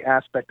celebrity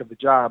aspect of the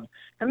job,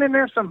 and then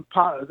there's some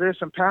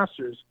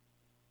pastors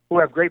who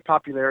have great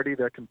popularity.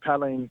 They're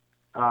compelling.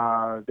 They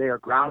are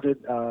grounded.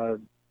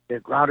 They're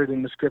grounded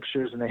in the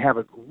scriptures, and they have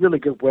a really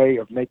good way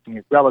of making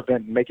it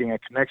relevant and making a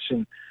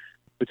connection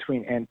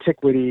between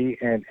antiquity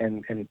and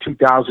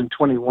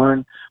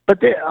 2021.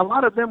 But a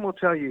lot of them will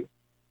tell you,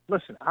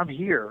 listen, I'm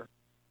here.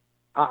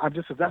 I'm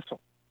just a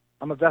vessel.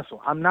 I'm a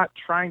vessel. I'm not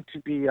trying to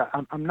be.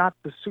 I'm not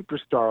the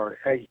superstar.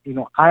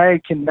 I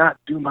cannot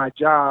do my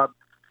job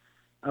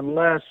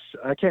unless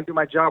I can't do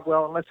my job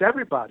well unless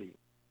everybody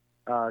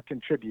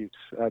contributes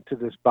to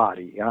this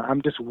body.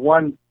 I'm just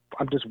one.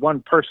 I'm just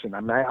one person.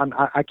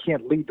 I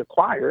can't lead the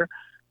choir.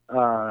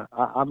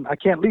 I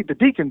can't lead the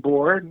deacon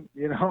board.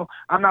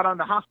 I'm not on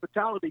the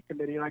hospitality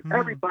committee. Like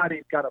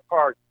everybody's got a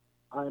part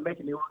in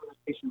making the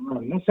organization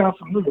run. That sounds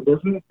familiar,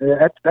 doesn't it?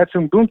 That's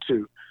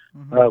Ubuntu.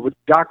 With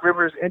Doc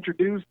Rivers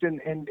introduced in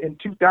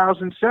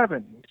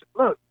 2007. He said,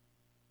 look,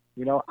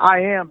 I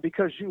am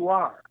because you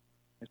are.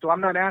 And so I'm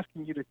not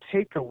asking you to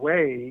take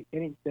away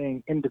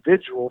anything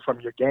individual from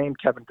your game,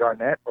 Kevin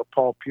Garnett or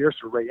Paul Pierce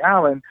or Ray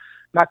Allen,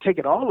 not take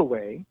it all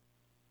away,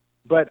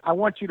 but I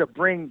want you to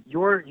bring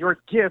your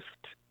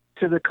gift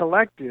to the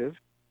collective,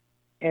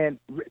 and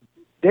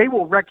they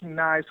will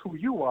recognize who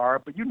you are,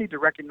 but you need to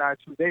recognize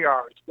who they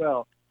are as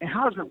well. And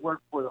how does it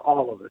work for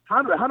all of us?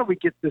 How do we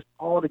get this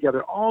all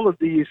together? All of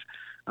these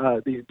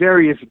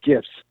various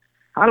gifts.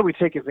 How do we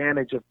take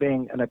advantage of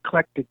being an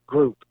eclectic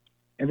group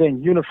and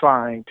then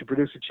unifying to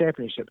produce a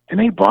championship? And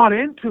they bought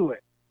into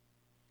it.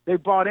 And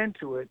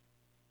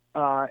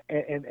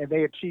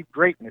they achieved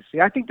greatness. See,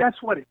 I think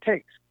that's what it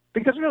takes.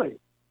 Because really,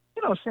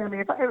 Sammy,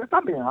 if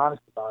I'm being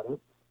honest about it,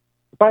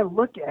 if I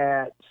look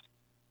at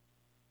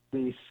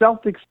the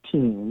Celtics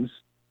teams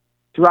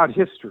throughout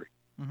history,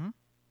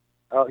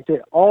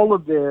 all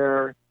of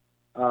their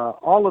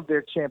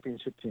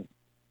championship teams.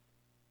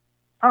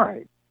 All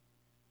right,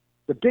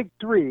 the big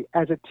three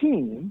as a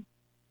team,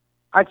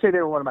 I'd say they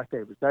were one of my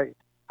favorites.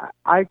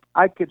 I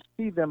could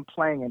see them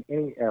playing in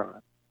any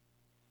era.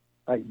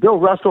 Like Bill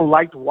Russell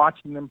liked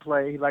watching them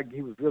play. He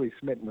was really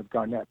smitten with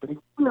Garnett, but he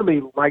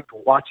really liked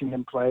watching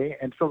them play.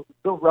 And so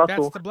Bill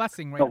Russell, that's the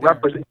blessing right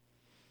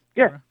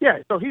there.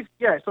 So he's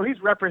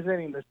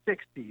representing the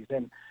 '60s,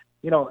 and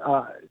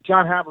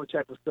John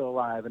Havlicek was still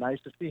alive, and I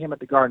used to see him at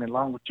the Garden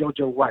along with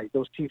JoJo White,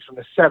 those teams from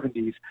the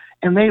 '70s,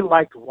 and they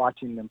liked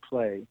watching them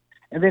play.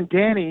 And then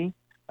Danny,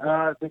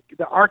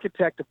 the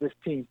architect of this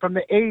team from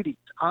the '80s,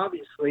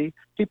 obviously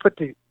he put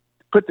the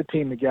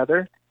team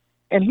together,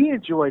 and he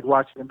enjoyed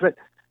watching them. But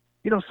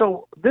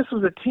so this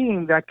was a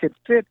team that could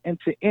fit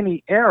into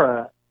any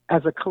era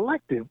as a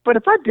collective. But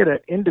if I did an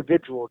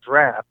individual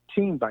draft,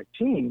 team by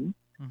team,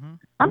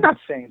 I'm not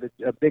saying that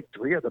a big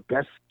three are the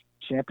best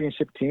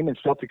championship team in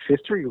Celtics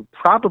history. It would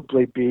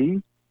probably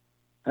be,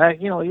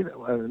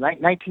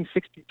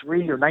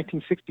 1963 or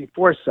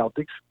 1964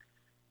 Celtics,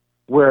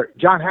 where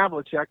John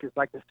Havlicek is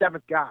like the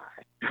seventh guy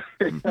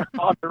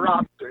on the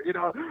roster.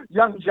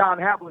 Young John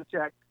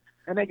Havlicek.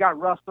 And they got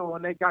Russell,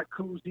 and they got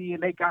Cousy,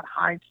 and they got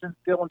Heinsohn,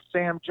 Phil, and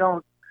Sam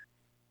Jones.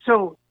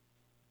 So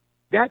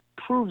that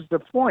proves the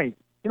point.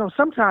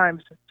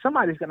 Sometimes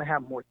somebody's going to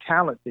have more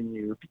talent than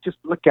you if you just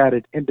look at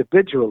it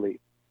individually.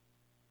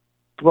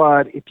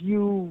 But if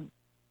you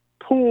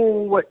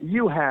pool what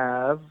you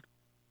have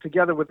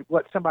together with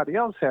what somebody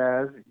else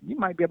has, you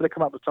might be able to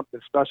come up with something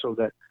special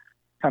that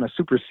kind of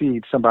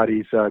supersedes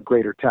somebody's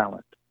greater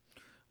talent.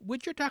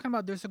 What you're talking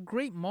about, there's a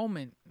great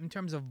moment in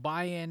terms of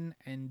buy-in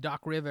and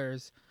Doc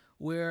Rivers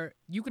where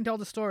you can tell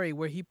the story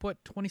where he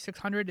put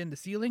 2,600 in the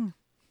ceiling.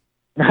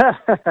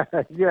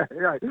 Yeah,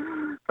 right.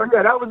 So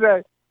that was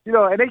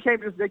and they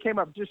came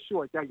up just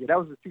short that year. That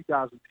was in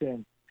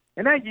 2010,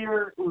 and that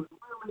year it was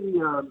really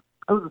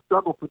it was a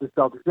struggle for the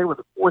Celtics. They were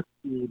the fourth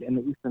seed in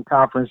the Eastern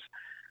Conference.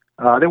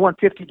 They won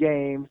 50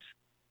 games.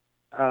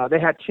 They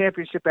had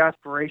championship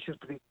aspirations,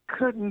 but they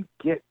couldn't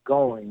get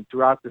going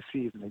throughout the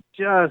season.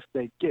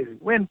 They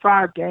win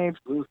 5 games,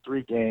 lose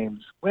 3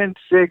 games, win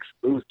 6,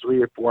 lose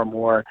 3 or 4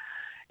 more.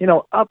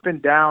 Up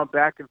and down,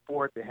 back and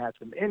forth. They had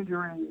some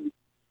injuries.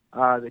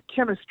 The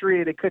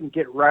chemistry they couldn't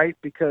get right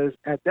because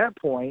at that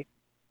point,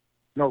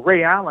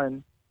 Ray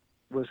Allen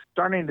was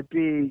starting to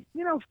be,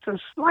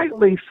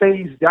 slightly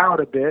phased out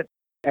a bit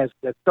as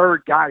the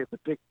third guy of the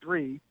big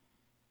three.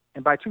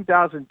 And by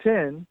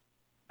 2010,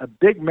 a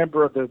big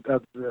member of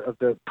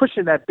the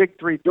pushing that big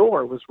three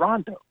door was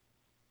Rondo.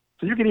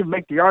 So you can even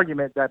make the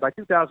argument that by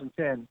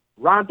 2010,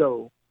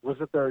 Rondo was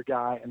the third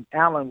guy and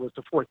Allen was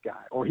the fourth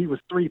guy, or he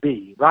was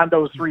 3B.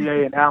 Rondo was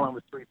 3A and Allen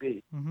was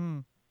 3B.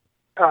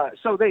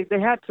 So they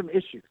had some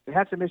issues.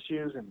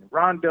 And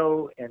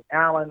Rondo and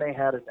Allen, they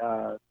had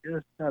a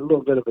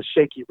little bit of a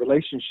shaky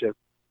relationship.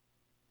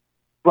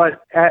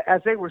 But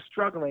as they were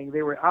struggling,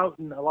 they were out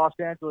in Los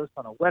Angeles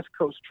on a West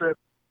Coast trip,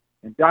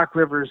 and Doc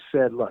Rivers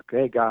said, "Look,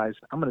 hey guys,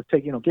 I'm going to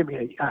take,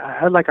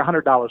 I'd like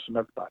 $100 from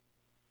everybody."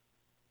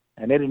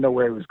 And they didn't know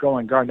where he was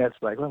going. Garnett's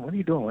like, "Well, what are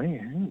you doing?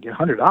 You get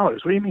 $100.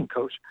 What do you mean,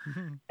 coach?"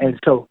 And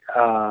so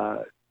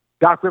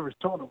Doc Rivers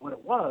told him what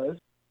it was.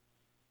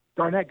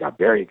 Garnett got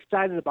very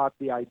excited about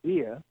the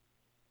idea,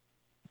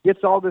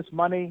 gets all this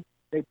money.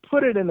 They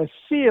put it in the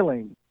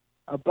ceiling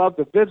above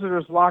the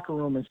visitors' locker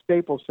room in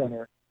Staples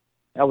Center.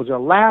 That was their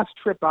last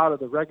trip out of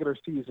the regular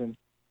season.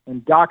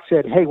 And Doc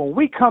said, "Hey, when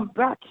we come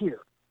back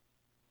here,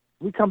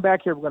 we're going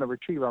to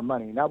retrieve our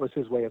money." And that was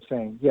his way of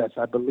saying, "Yes,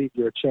 I believe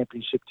you're a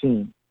championship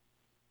team."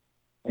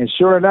 And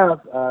sure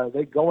enough,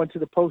 they go into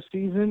the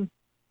postseason.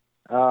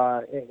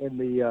 In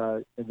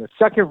the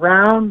second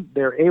round,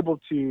 they're able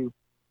to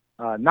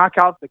knock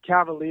out the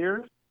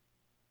Cavaliers,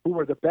 who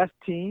were the best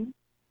team,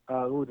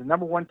 who were the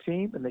number one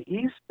team in the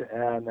East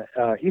and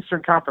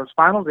Eastern Conference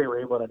Finals. They were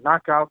able to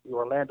knock out the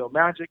Orlando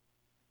Magic,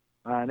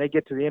 and they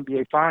get to the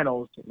NBA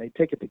Finals, and they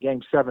take it to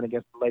Game 7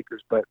 against the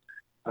Lakers. But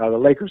the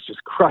Lakers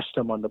just crushed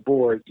them on the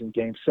boards in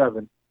Game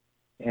 7,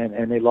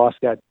 and they lost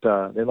that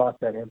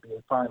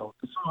NBA Finals.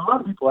 So a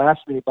lot of people ask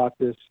me about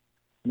this,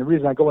 and the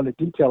reason I go into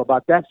detail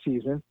about that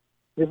season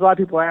is a lot of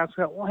people ask,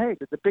 well, hey,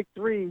 did the Big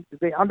Three, did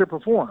they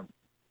underperform?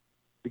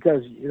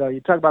 Because,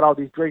 you talk about all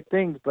these great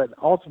things, but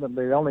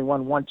ultimately they only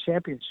won one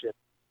championship.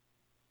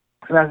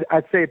 And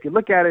I'd say if you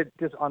look at it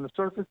just on the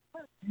surface,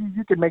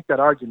 you can make that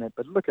argument.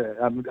 But look at it.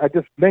 I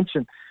just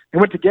mentioned they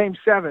went to Game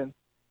 7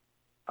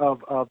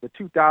 of the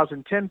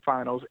 2010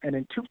 finals, and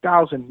in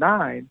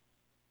 2009,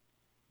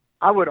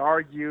 I would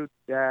argue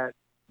that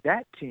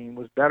team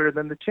was better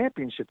than the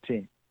championship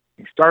team.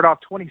 They started off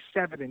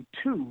 27-2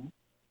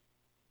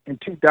 in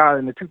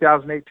the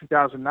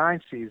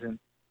 2008-2009 season,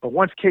 but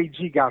once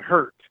KG got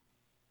hurt,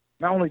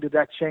 not only did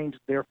that change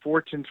their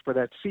fortunes for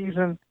that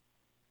season,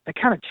 it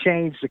kind of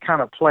changed the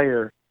kind of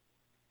player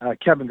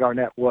Kevin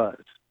Garnett was.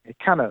 It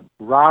kind of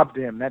robbed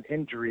him, that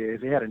injury,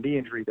 he had a knee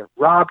injury that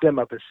robbed him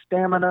of his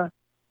stamina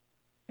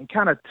and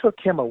kind of took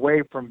him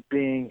away from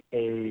being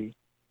a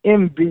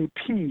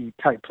MVP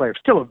type player.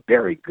 Still a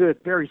very good,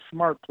 very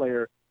smart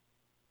player,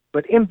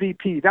 but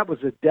MVP, that was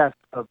the death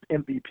of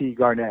MVP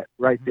Garnett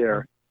right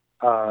there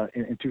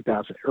in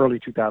early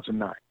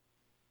 2009.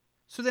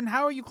 So then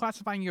how are you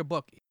classifying your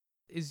book?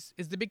 Is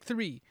the Big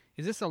Three,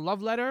 is this a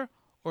love letter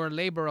or a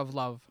labor of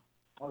love?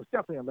 Oh, it's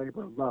definitely a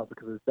labor of love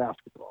because it's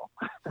basketball.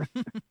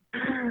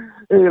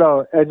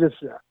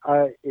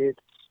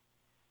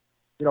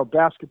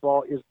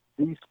 Basketball is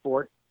the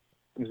sport,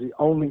 is the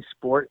only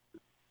sport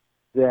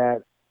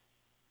that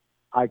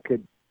I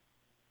could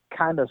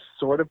kind of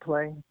sort of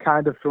play,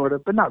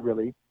 but not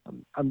really.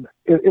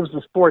 It was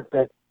a sport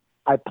that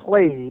I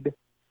played,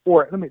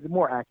 or let me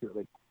more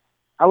accurately,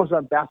 I was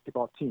on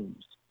basketball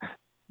teams.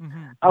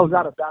 Mm-hmm. I was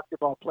not a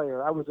basketball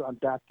player. I was on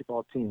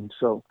basketball teams.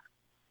 So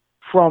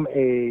from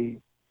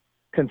a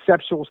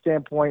conceptual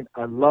standpoint,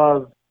 I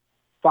love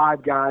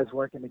 5 guys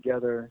working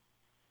together.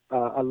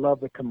 I love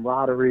the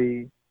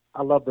camaraderie.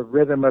 I love the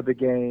rhythm of the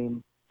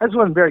game. I just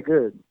wasn't very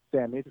good,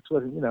 Sammy. It just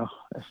wasn't,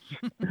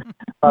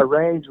 my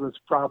range was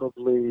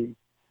probably,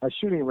 my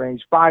shooting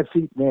range, 5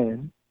 feet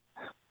men.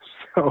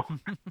 So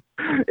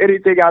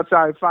anything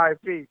outside 5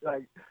 feet,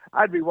 like,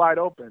 I'd be wide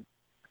open.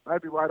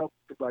 I'd be wide open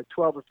to like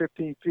 12 or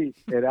 15 feet,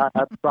 and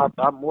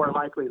I'm more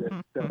likely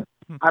to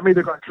I'm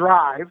either going to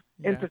drive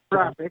into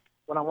traffic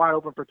when I'm wide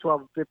open for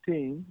 12 or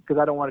 15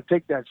 because I don't want to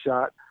take that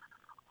shot,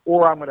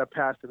 or I'm going to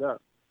pass it up.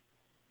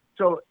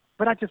 So,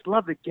 but I just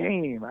love the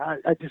game.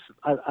 I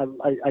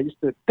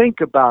used to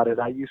think about it.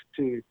 I used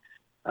to,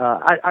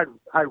 I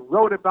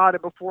wrote about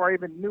it before I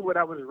even knew what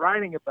I was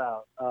writing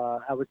about.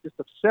 I was just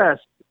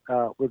obsessed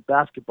with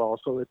basketball.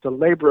 So it's a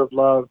labor of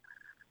love.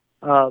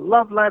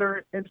 Love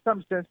letter, in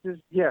some senses,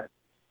 yes.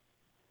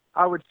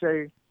 I would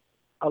say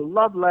a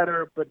love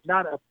letter, but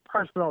not a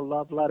personal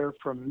love letter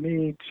from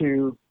me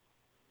to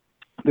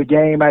the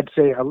game. I'd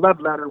say a love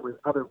letter with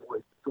other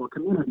voices, so a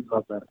community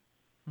love letter.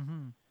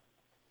 Mm-hmm.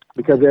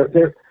 Because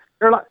there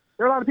are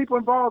a lot of people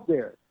involved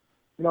there.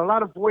 A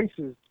lot of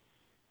voices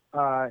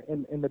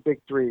in the Big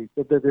Three.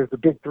 There's the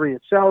Big Three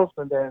itself,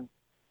 and then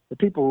the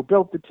people who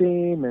built the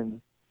team,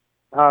 and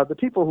the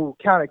people who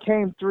kind of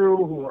came through,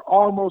 who were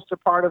almost a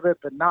part of it,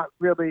 but not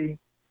really.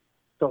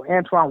 So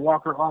Antoine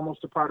Walker,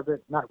 almost a part of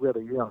it, not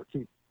really.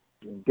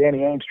 Danny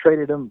Ainge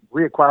traded him,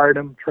 reacquired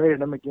him, traded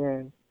him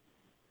again.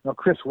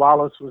 Chris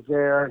Wallace was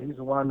there. He's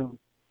the one who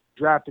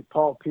drafted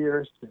Paul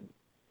Pierce,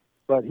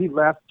 but he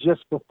left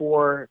just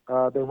before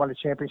they won the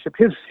championship.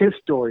 His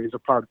story is a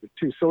part of it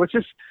too. So it's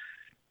just,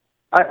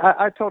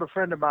 I told a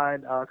friend of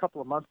mine a couple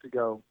of months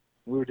ago,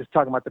 we were just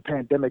talking about the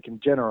pandemic in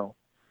general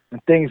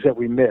and things that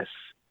we miss.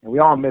 And we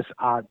all miss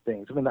odd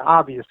things. I mean, the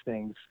obvious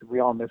things we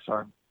all miss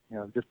are,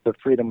 just the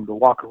freedom to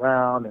walk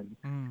around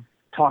and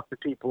talk to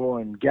people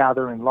and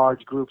gather in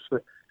large groups.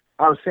 But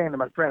I was saying to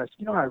my friend, I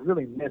said, I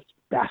really miss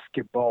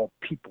basketball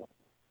people.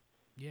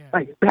 Yeah.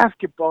 Like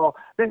basketball,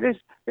 there's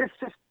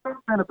just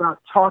something about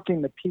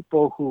talking to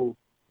people who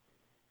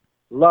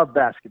love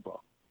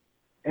basketball.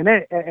 And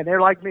they're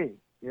like me,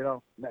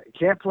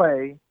 can't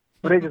play,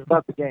 but they just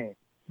love the game.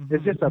 Mm-hmm.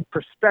 It's just a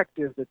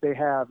perspective that they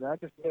have. And I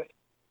just miss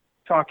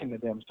talking to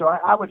them. So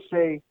I would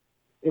say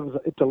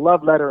it's a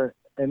love letter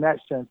in that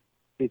sense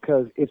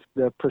because it's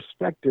the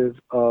perspective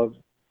of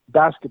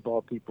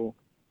basketball people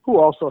who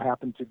also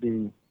happen to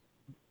be,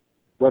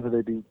 whether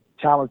they be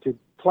talented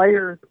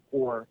players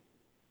or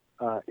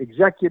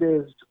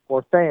executives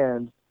or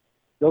fans,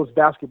 those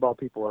basketball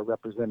people are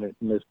represented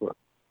in this book.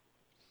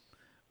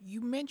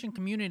 You mentioned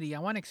community. I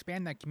want to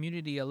expand that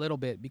community a little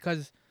bit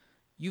because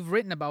you've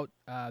written about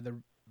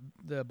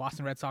the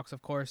Boston Red Sox,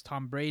 of course,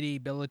 Tom Brady,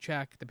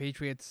 Belichick, the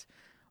Patriots.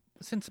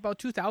 Since about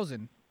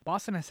 2000,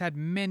 Boston has had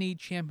many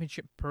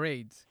championship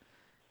parades.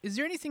 Is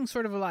there anything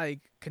sort of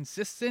like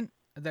consistent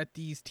that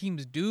these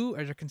teams do?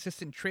 Are there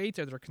consistent traits?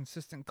 Are there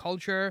consistent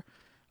culture?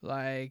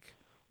 Like,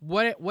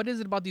 what is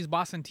it about these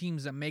Boston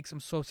teams that makes them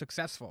so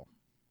successful?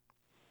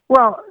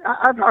 Well,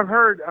 I've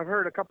heard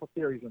a couple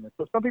theories on this.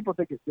 So some people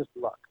think it's just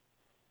luck.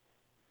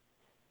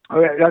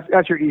 Okay,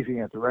 that's your easy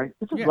answer, right?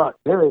 It's just Yeah. luck.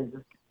 They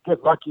just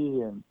get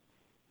lucky, and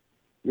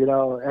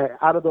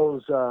out of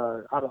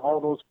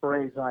all those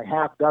parades, like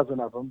half dozen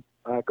of them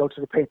go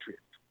to the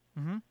Patriots.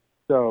 Mm-hmm.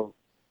 So,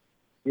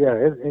 yeah,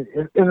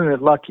 isn't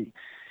it lucky?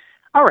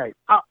 All right,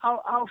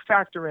 I'll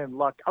factor in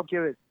luck. I'll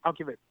give it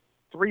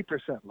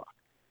 3% luck.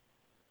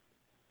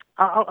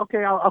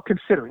 I'll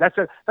consider it.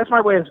 That's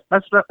my way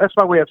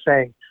of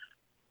saying,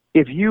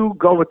 if you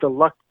go with the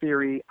luck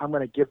theory, I'm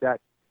going to give that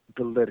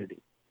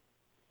validity.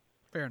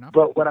 Fair enough.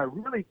 But what I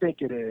really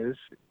think it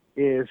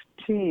is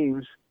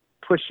teams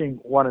pushing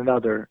one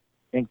another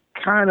and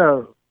kind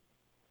of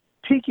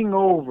peeking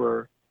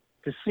over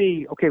to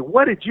see, okay,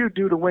 what did you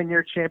do to win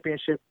your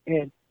championship,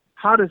 and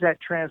how does that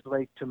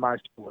translate to my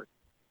sport?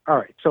 All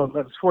right, so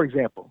for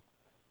example,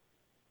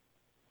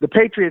 the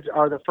Patriots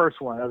are the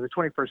first one of the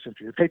 21st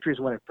century. The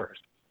Patriots win it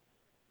first.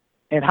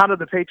 And how did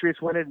the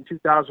Patriots win it in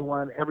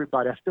 2001?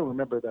 Everybody, I still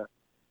remember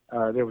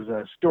there was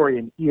a story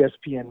in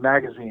ESPN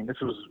magazine.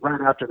 This was right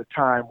after the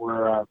time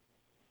where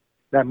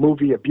that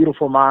movie, A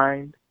Beautiful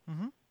Mind,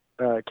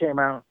 came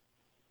out.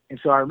 And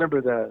so I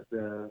remember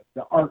the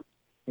art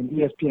in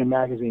ESPN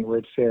magazine where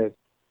it said,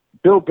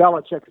 Bill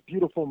Belichick's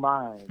beautiful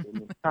mind.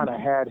 And it kind of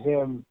had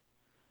him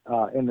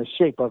in the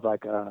shape of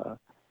like a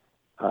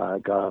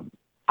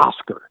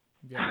Oscar.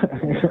 Yeah.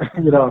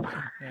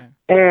 Yeah.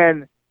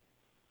 And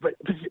but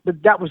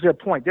that was their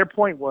point. Their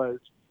point was,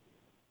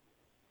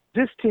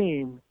 this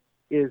team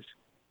is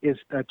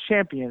a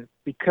champion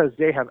because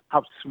they have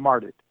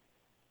outsmarted.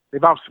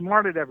 They've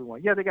outsmarted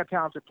everyone. Yeah, they got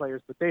talented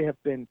players, but they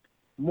have been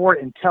more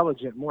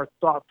intelligent, more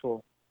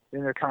thoughtful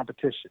than their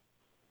competition.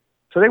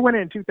 So they went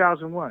in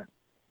 2001.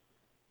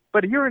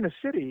 But you're in a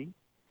city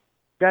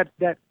that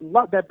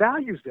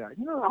values that.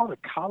 You know, all the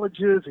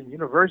colleges and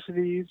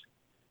universities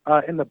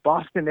in the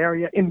Boston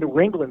area, in New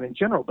England in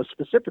general, but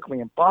specifically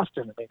in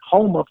Boston, I mean,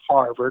 home of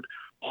Harvard,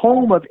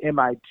 home of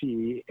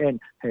MIT, and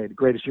the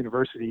greatest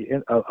university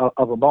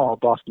of them all,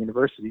 Boston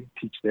University,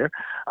 teach there.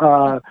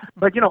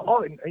 But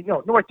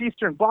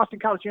Northeastern, Boston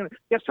College, you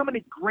have so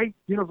many great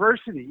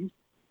universities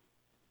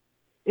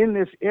in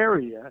this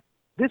area.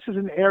 This is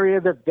an area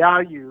that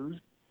values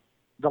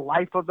the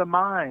life of the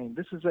mind.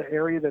 This is an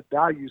area that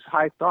values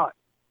high thought.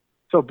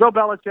 So Bill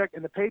Belichick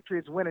and the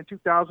Patriots win in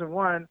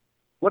 2001.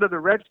 What did the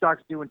Red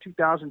Sox do in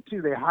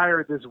 2002? They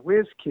hired this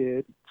whiz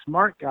kid,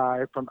 smart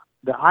guy from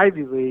the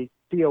Ivy League,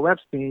 Theo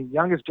Epstein,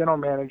 youngest general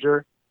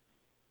manager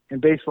in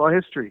baseball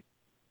history,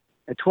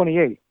 at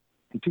 28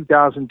 in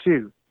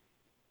 2002.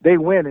 They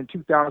win in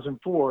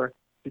 2004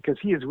 because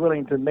he is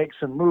willing to make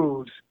some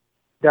moves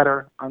that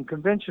are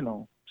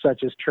unconventional,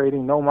 such as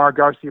trading Nomar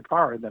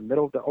Garciaparra in the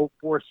middle of the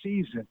 2004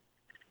 season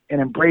and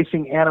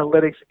embracing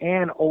analytics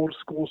and old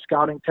school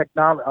scouting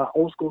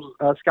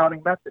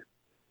scouting methods.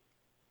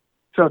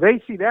 So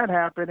they see that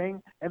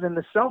happening, and then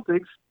the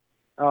Celtics,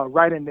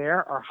 right in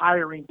there, are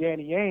hiring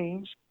Danny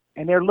Ainge,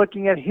 and they're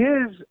looking at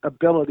his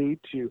ability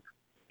to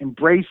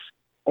embrace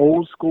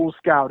old school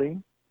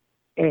scouting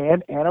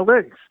and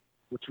analytics,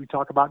 which we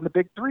talk about in the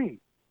Big Three.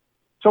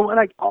 So,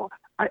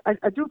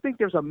 I do think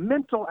there's a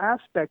mental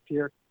aspect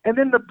here. And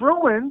then the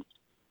Bruins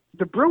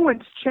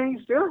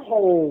changed their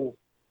whole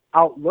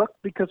outlook,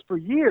 because for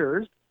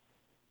years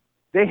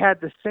they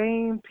had the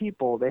same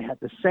people, they had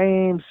the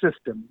same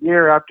system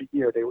year after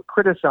year. They were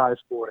criticized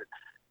for it.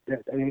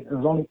 There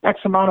was only X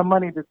amount of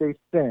money that they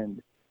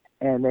spend,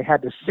 and they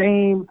had the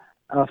same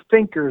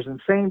thinkers and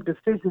same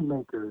decision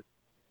makers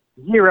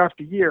year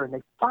after year. And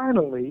they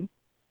finally,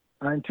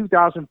 in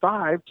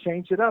 2005,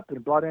 changed it up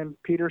and brought in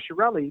Peter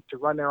Chiarelli to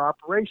run their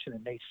operation.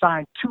 And they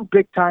signed two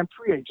big-time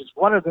free agents,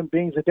 one of them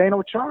being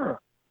Zdeno Chara.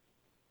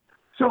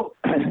 So,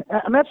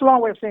 and that's a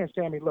long way of saying,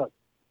 Sammy, look,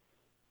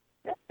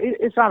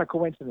 it's not a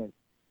coincidence.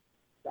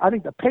 I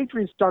think the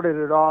Patriots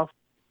started it off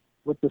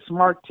with the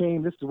smart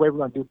team. This is the way we're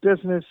going to do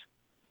business,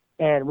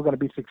 and we're going to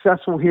be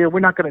successful here. We're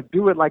not going to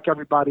do it like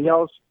everybody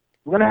else.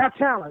 We're going to have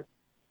talent.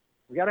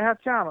 We got to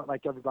have talent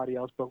like everybody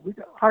else, but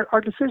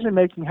our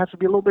decision-making has to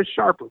be a little bit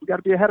sharper. We got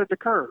to be ahead of the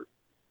curve.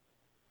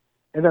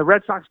 And the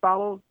Red Sox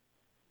followed,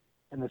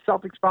 and the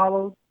Celtics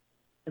followed,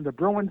 and the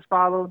Bruins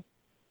followed,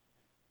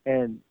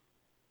 and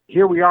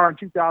here we are in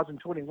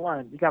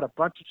 2021. You got a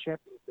bunch of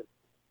championships.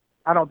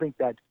 I don't think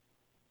that's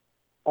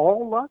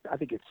all luck. I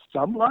think it's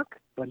some luck,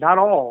 but not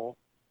all.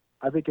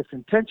 I think it's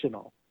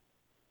intentional.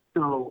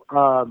 So,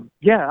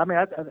 yeah, I mean,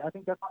 I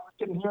think that's why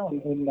we're sitting here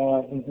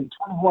in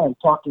 21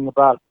 talking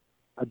about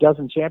a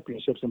dozen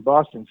championships in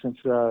Boston since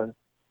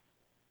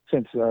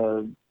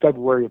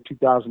February of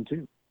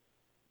 2002.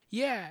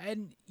 Yeah,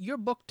 and your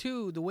book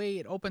too, the way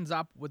it opens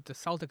up with the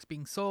Celtics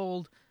being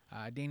sold,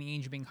 Danny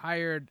Ainge being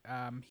hired,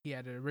 he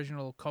had an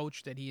original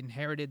coach that he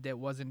inherited that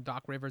wasn't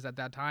Doc Rivers at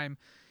that time.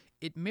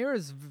 It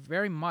mirrors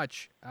very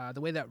much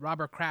the way that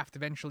Robert Kraft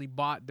eventually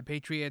bought the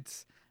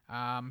Patriots.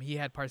 He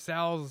had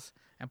Parcells,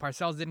 and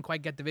Parcells didn't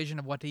quite get the vision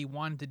of what he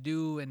wanted to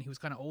do, and he was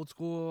kind of old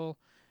school.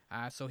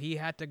 So he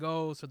had to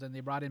go. So then they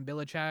brought in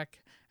Belichick.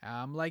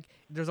 Like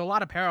there's a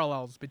lot of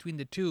parallels between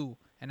the two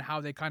and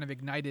how they kind of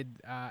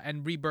ignited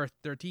and rebirthed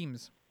their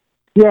teams.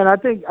 Yeah, and I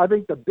think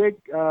the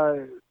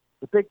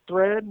big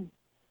thread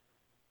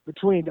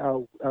between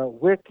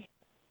Wick,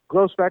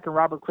 Grossbeck, and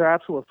Robert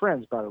Kraft, who are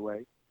friends, by the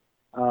way,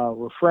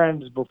 were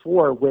friends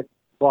before Wick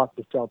bought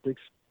the Celtics,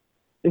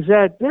 is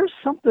that there's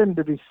something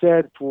to be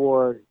said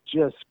for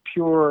just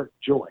pure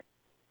joy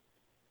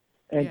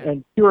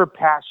and pure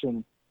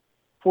passion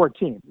for a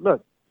team.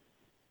 Look,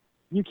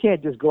 you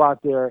can't just go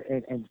out there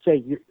and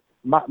say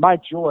my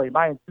joy,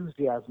 my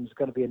enthusiasm is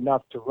going to be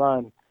enough to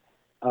run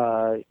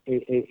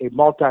a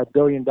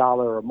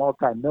multi-billion-dollar or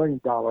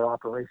multi-million-dollar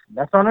operation.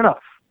 That's not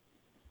enough.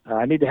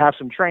 I need to have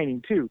some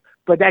training too,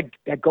 but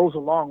that goes a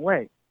long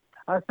way.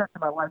 I said to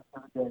my wife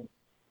the other day,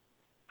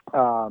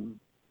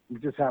 we were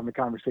just having a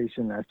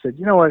conversation, and I said,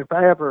 you know what, if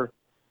I ever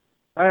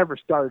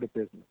started a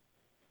business,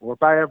 or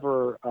if I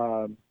ever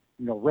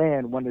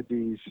ran one of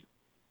these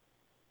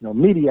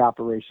media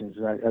operations,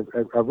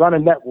 I run a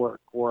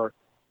network or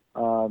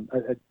a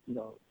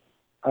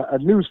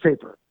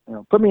newspaper,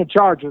 put me in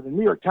charge of the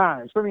New York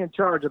Times, put me in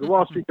charge of the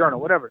Wall Street Journal,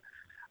 whatever.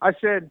 I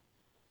said,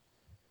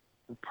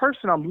 the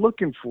person I'm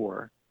looking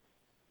for,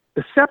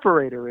 the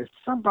separator, is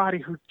somebody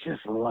who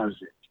just loves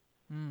it.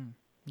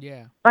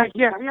 Yeah. Like,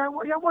 I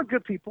want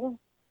good people.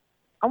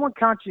 I want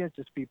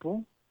conscientious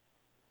people.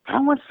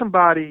 I want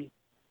somebody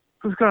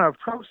who's going to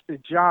approach the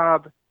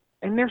job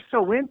and they're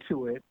so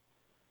into it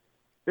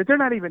that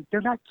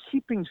they're not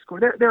keeping score.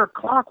 There are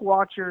clock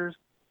watchers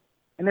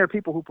and there are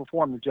people who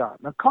perform the job.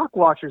 Now, clock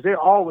watchers, they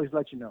always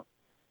let you know.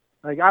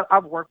 Like,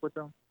 I've worked with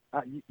them.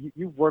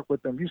 You've worked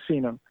with them. You've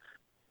seen them.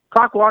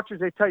 Clock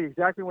watchers, they tell you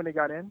exactly when they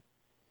got in.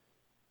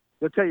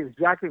 They'll tell you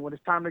exactly when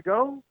it's time to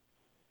go.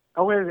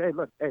 Oh,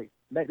 hey,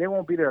 they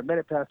won't be there a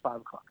minute past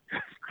 5 o'clock.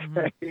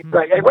 Mm-hmm.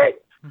 Like, hey, wait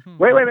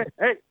a minute.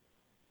 Hey,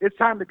 it's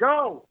time to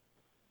go.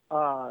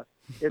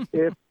 If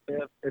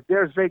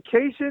there's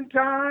vacation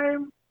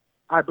time,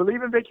 I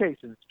believe in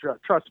vacations.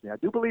 Trust me, I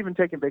do believe in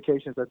taking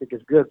vacations. I think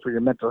it's good for your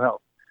mental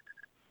health.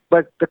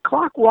 But the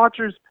clock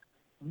watchers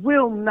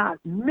will not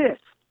miss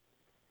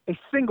a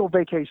single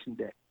vacation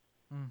day.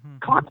 Mm-hmm.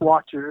 Clock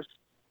watchers,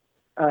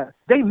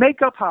 they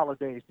make up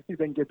holidays to see if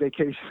they can get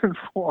vacation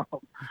for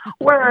them.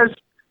 Whereas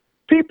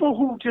people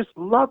who just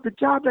love the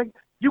job,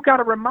 you got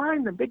to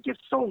remind them. They get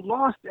so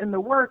lost in the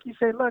work. You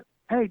say, look,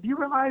 hey, do you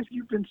realize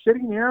you've been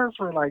sitting there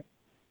for like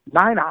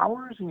 9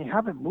 hours and you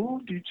haven't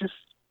moved? You just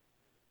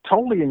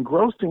totally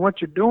engrossed in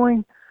what you're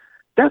doing.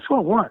 That's what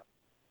I want.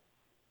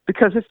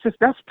 Because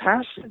that's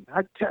passion.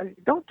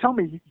 Don't tell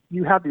me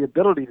you have the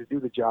ability to do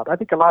the job. I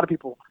think a lot of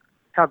people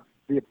have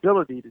the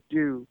ability to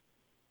do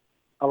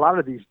a lot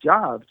of these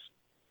jobs,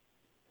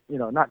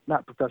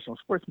 not professional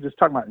sports, I'm just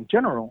talking about in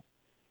general.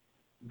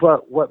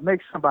 But what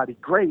makes somebody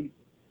great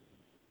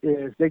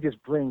is they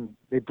bring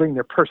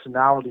their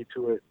personality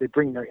to it. They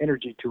bring their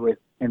energy to it.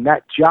 And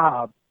that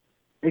job,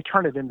 they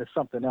turn it into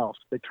something else.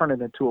 They turn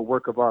it into a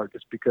work of art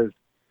just because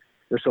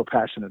they're so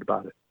passionate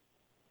about it.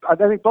 I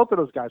think both of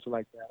those guys are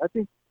like that. I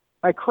think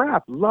like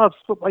Kraft loves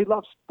football. He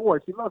loves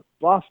sports. He loves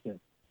Boston.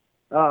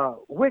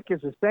 Wick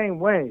is the same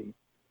way.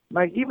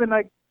 Like even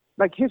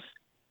like his,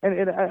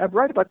 and I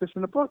write about this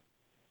in the book.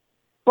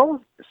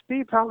 Both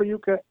Steve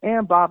Pagliuca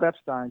and Bob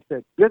Epstein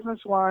said,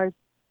 business-wise,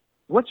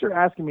 what you're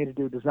asking me to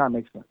do does not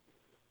make sense.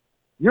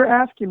 You're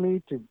asking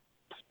me to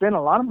spend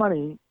a lot of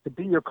money to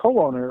be your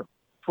co-owner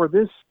for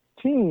this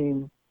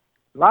team.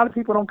 A lot of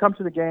people don't come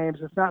to the games.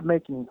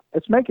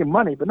 It's making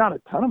money, but not a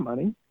ton of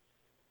money.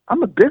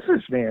 I'm a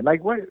businessman.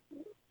 Like,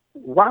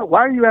 why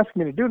are you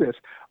asking me to do this?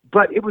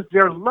 But it was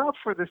their love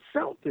for the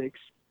Celtics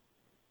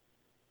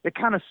that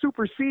kind of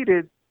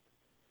superseded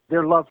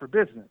their love for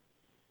business.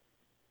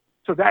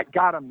 So that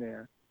got them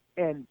there.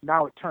 And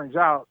now it turns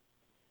out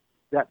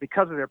that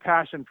because of their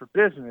passion for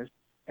business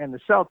and the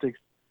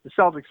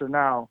Celtics are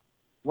now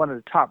one of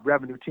the top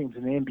revenue teams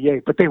in the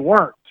NBA, but they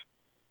weren't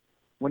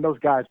when those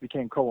guys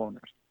became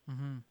co-owners.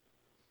 Mm-hmm.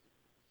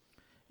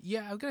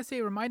 Yeah, I was going to say,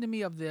 it reminded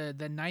me of the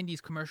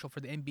 90s commercial for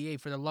the NBA,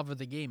 for the love of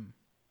the game,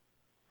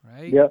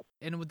 right? Yeah.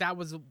 And that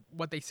was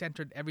what they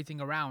centered everything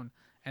around.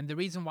 And the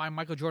reason why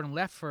Michael Jordan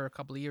left for a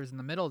couple of years in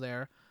the middle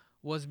there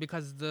was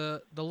because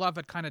the love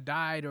had kind of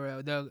died,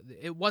 or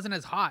it wasn't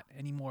as hot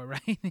anymore,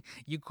 right?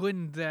 You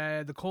couldn't,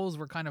 the coals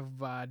were kind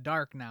of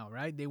dark now,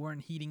 right? They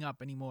weren't heating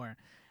up anymore.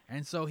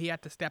 And so he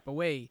had to step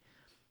away.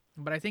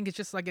 But I think it's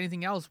just like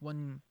anything else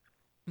when,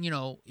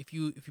 if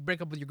you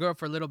break up with your girl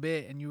for a little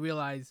bit and you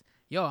realize,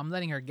 yo, I'm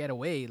letting her get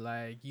away,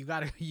 like you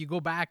go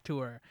back to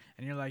her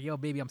and you're like, yo,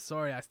 baby, I'm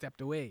sorry I stepped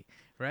away,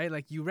 right?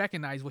 Like you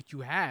recognize what you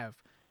have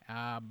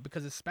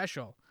because it's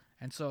special.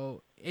 And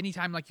so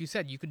anytime, like you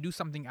said, you could do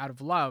something out of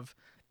love,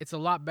 it's a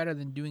lot better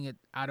than doing it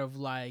out of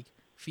like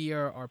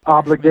fear or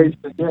punishment.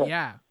 Obligation.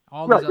 Yeah,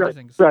 all those other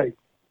things. Right.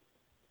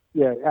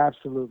 Yeah,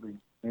 absolutely.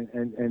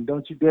 And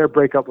don't you dare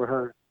break up with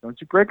her Don't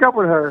you break up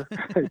with her.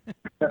 And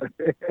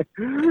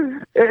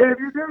if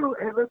you do,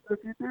 hey, listen, if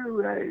you do,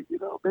 hey,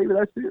 maybe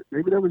that's it.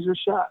 Maybe that was your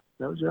shot.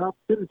 That was your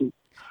opportunity.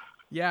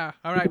 Yeah.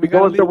 All right. We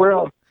go somewhere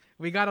else.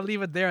 We gotta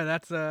leave it there.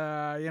 That's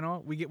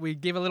we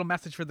gave a little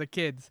message for the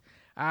kids.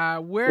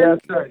 That's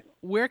right.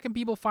 Where can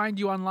people find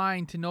you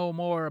online to know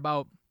more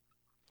about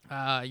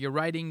your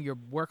writing, your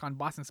work on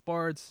Boston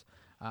sports,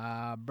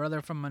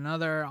 Brother from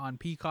Another on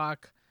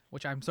Peacock,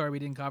 which I'm sorry we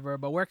didn't cover.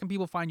 But where can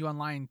people find you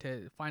online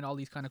to find all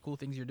these kind of cool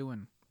things you're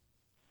doing?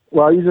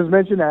 Well, you just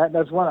mentioned that.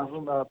 That's one of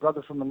them.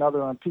 Brother from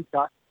Another on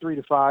Peacock, 3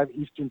 to 5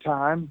 Eastern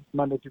Time,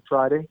 Monday through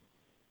Friday.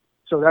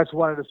 So that's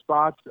one of the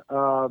spots.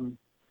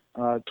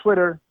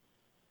 Twitter,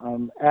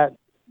 at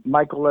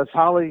Michael S.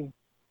 Holly.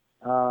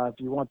 If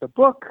you want the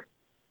book,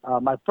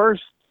 my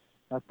first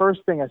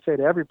thing I say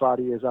to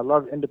everybody is I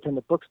love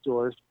independent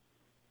bookstores.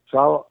 So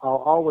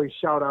I'll always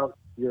shout out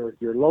your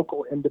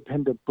local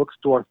independent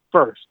bookstore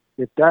first.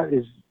 If that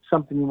is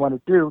something you want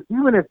to do,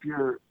 even if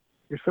you're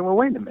saying, well,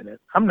 wait a minute,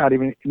 I'm not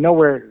even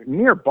nowhere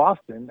near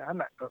Boston.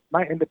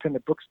 My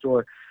independent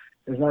bookstore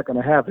is not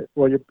going to have it.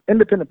 Well, your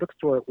independent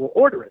bookstore will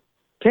order it.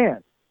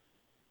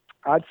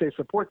 I'd say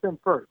support them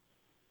first.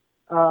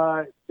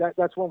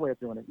 That's one way of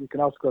doing it. You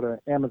can also go to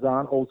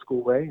Amazon, old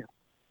school way,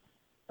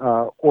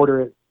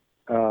 order it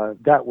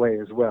that way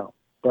as well.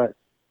 But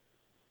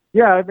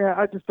yeah, I mean,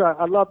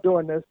 I love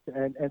doing this,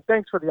 and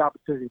thanks for the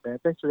opportunity, man.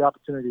 Thanks for the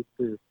opportunity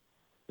to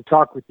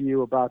talk with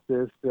you about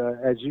this.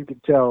 As you can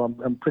tell,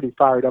 I'm pretty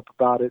fired up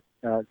about it.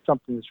 It's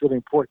something that's really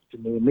important to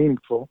me and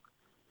meaningful.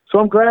 So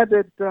I'm glad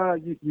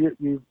that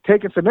you've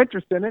taken some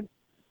interest in it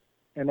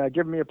and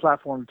given me a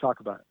platform to talk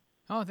about it.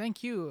 Oh,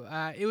 thank you.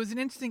 It was an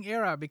interesting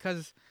era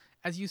because,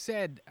 as you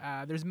said,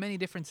 there's many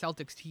different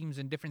Celtics teams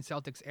and different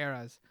Celtics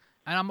eras.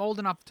 And I'm old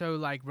enough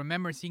to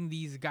remember seeing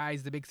these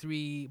guys, the big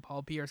three,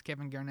 Paul Pierce,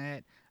 Kevin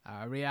Garnett,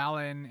 Ray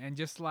Allen, and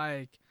just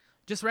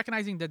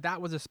recognizing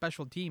that was a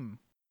special team.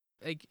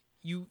 Like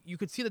you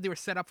could see that they were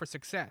set up for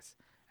success.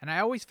 And I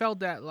always felt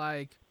that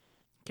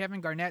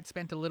Kevin Garnett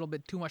spent a little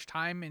bit too much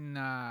time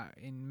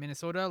in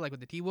Minnesota, with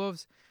the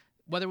T-Wolves.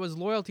 Whether it was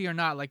loyalty or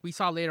not, we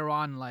saw later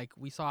on,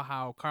 we saw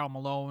how Karl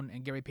Malone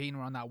and Gary Payton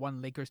were on that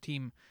one Lakers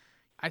team.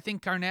 I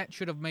think Garnett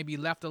should have maybe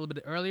left a little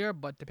bit earlier,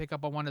 but to pick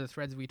up on one of the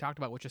threads we talked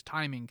about, which is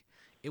timing,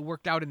 it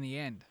worked out in the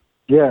end.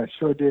 Yeah,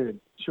 sure did.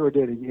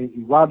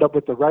 He wound up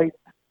with the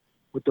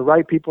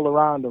right people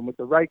around him, with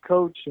the right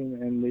coach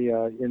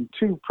and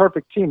two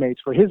perfect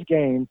teammates for his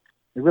game.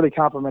 They really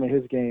complemented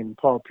his game,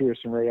 Paul Pierce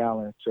and Ray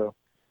Allen. So,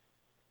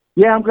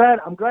 yeah, I'm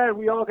glad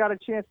we all got a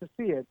chance to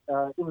see it.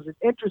 It was an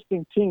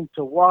interesting team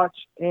to watch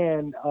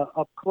and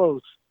up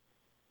close,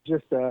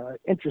 just an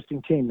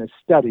interesting team to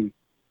study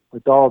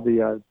with all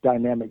the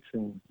dynamics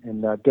and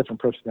different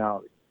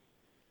personalities.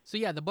 So,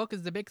 yeah, the book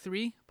is The Big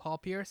Three: Paul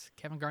Pierce,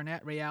 Kevin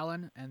Garnett, Ray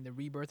Allen, and the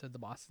rebirth of the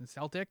Boston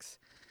Celtics.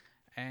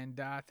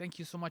 And thank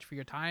you so much for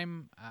your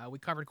time. We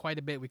covered quite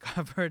a bit. We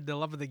covered the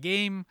love of the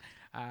game,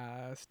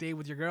 stay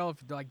with your girl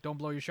if don't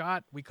blow your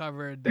shot. We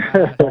covered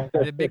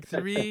the Big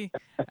Three,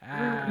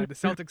 the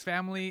Celtics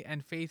family,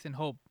 and faith and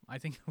hope. I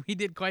think we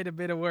did quite a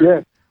bit of work.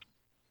 Yeah,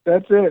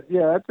 that's it.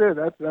 Yeah, that's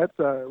it.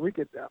 That's we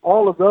could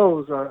all of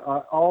those are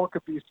all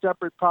could be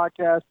separate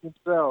podcasts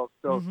themselves.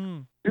 So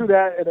do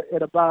that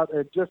at about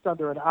just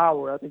under an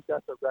hour. I think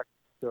that's a record.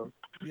 So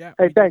yeah.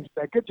 Hey, thanks,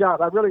 man. Good job.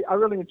 I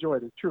really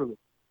enjoyed it. Truly.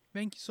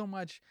 Thank you so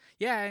much.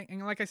 Yeah,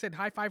 and like I said,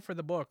 high five for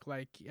the book.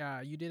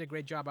 You did a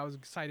great job. I was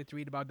excited to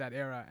read about that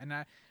era, and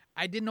I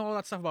didn't know all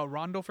that stuff about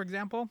Rondo, for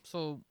example.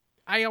 So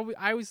I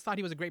always thought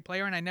he was a great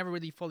player, and I never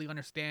really fully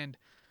understand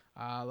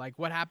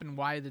what happened.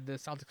 Why did the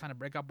Celtics kind of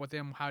break up with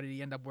him? How did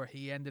he end up where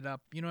he ended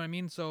up? You know what I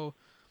mean? So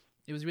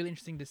it was really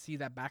interesting to see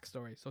that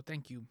backstory. So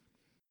thank you.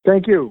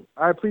 Thank you.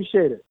 I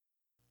appreciate it.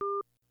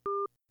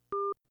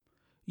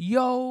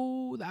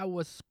 Yo, that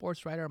was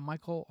sports writer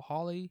Michael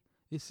Hawley.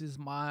 This is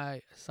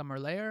my summer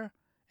lair,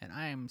 and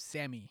I am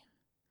Sammy.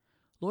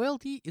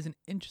 Loyalty is an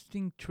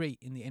interesting trait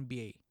in the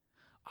NBA.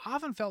 I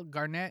often felt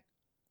Garnett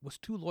was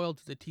too loyal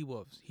to the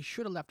T-Wolves. He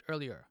should have left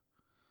earlier.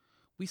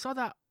 We saw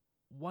that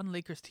one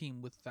Lakers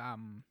team with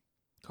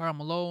Karl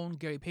Malone,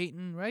 Gary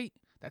Payton, right?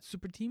 That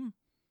super team.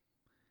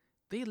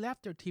 They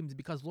left their teams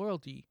because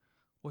loyalty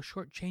was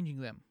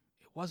shortchanging them.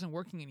 It wasn't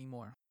working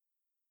anymore.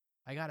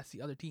 I gotta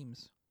see other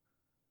teams.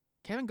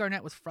 Kevin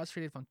Garnett was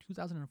frustrated from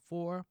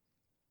 2004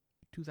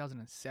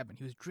 2007.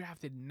 He was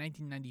drafted in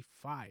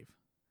 1995.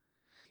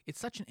 It's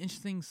such an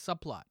interesting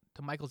subplot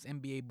to Michael's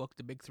NBA book,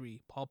 The Big Three: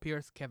 Paul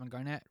Pierce, Kevin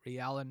Garnett, Ray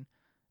Allen,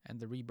 and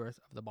the rebirth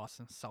of the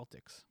Boston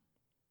Celtics.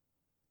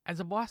 As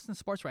a Boston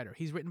sports writer,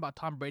 he's written about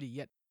Tom Brady,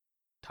 yet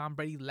Tom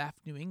Brady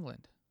left New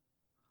England.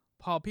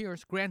 Paul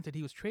Pierce, granted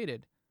he was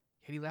traded,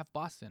 yet he left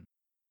Boston.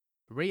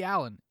 Ray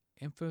Allen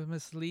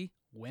infamously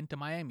went to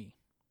Miami.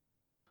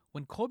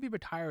 When Kobe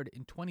retired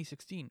in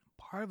 2016,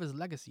 part of his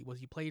legacy was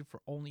he played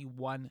for only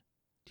one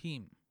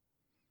team.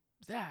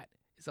 That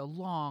is a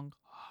long,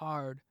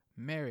 hard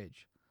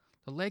marriage.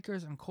 The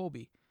Lakers and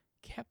Kobe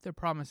kept their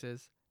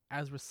promises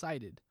as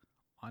recited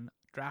on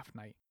draft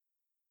night.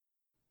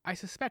 I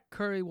suspect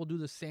Curry will do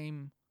the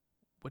same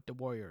with the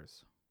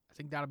Warriors. I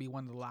think that'll be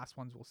one of the last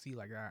ones we'll see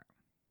like that.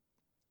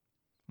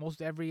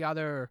 Most every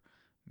other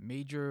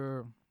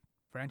major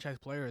franchise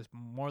player has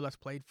more or less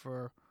played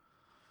for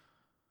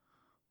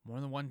more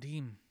than one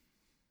team.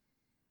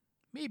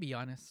 Maybe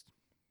honest.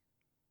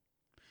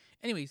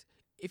 Anyways,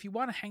 if you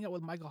want to hang out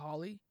with Michael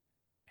Hawley,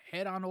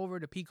 head on over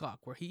to Peacock,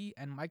 where he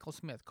and Michael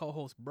Smith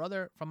co-host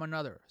Brother from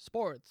Another,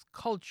 sports,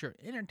 culture,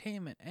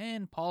 entertainment,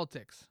 and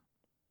politics.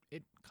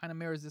 It kind of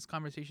mirrors this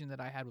conversation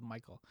that I had with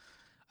Michael.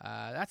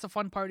 That's a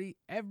fun party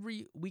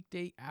every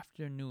weekday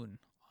afternoon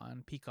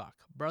on Peacock,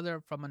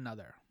 Brother from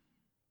Another.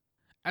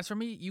 As for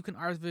me, you can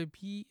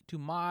RSVP to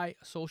my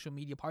social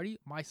media party,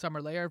 My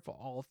Summer Lair, for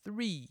all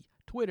three,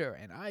 Twitter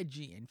and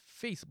IG and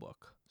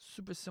Facebook.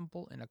 Super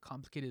simple in a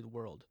complicated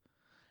world.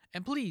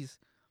 And please,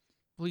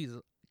 can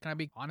I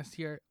be honest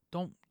here?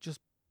 Don't just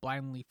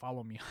blindly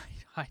follow me.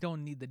 I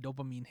don't need the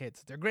dopamine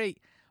hits. They're great,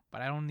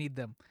 but I don't need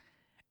them.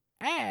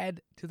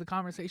 Add to the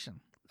conversation.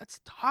 Let's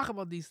talk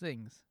about these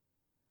things.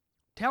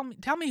 Tell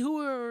me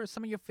who are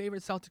some of your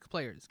favorite Celtics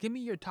players. Give me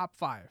your top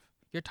 5.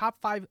 Your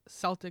top 5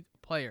 Celtic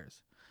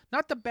players.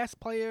 Not the best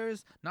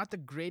players, not the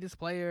greatest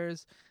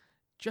players,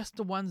 just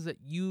the ones that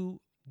you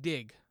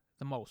dig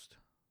the most.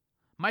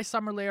 My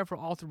Summer Lair for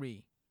all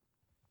three.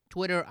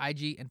 Twitter,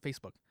 IG, and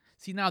Facebook.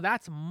 See, now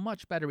that's a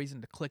much better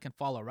reason to click and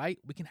follow, right?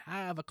 We can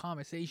have a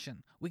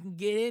conversation. We can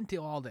get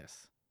into all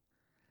this.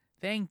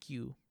 Thank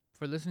you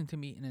for listening to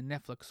me in a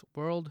Netflix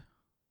world.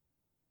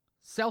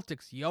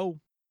 Celtics, yo.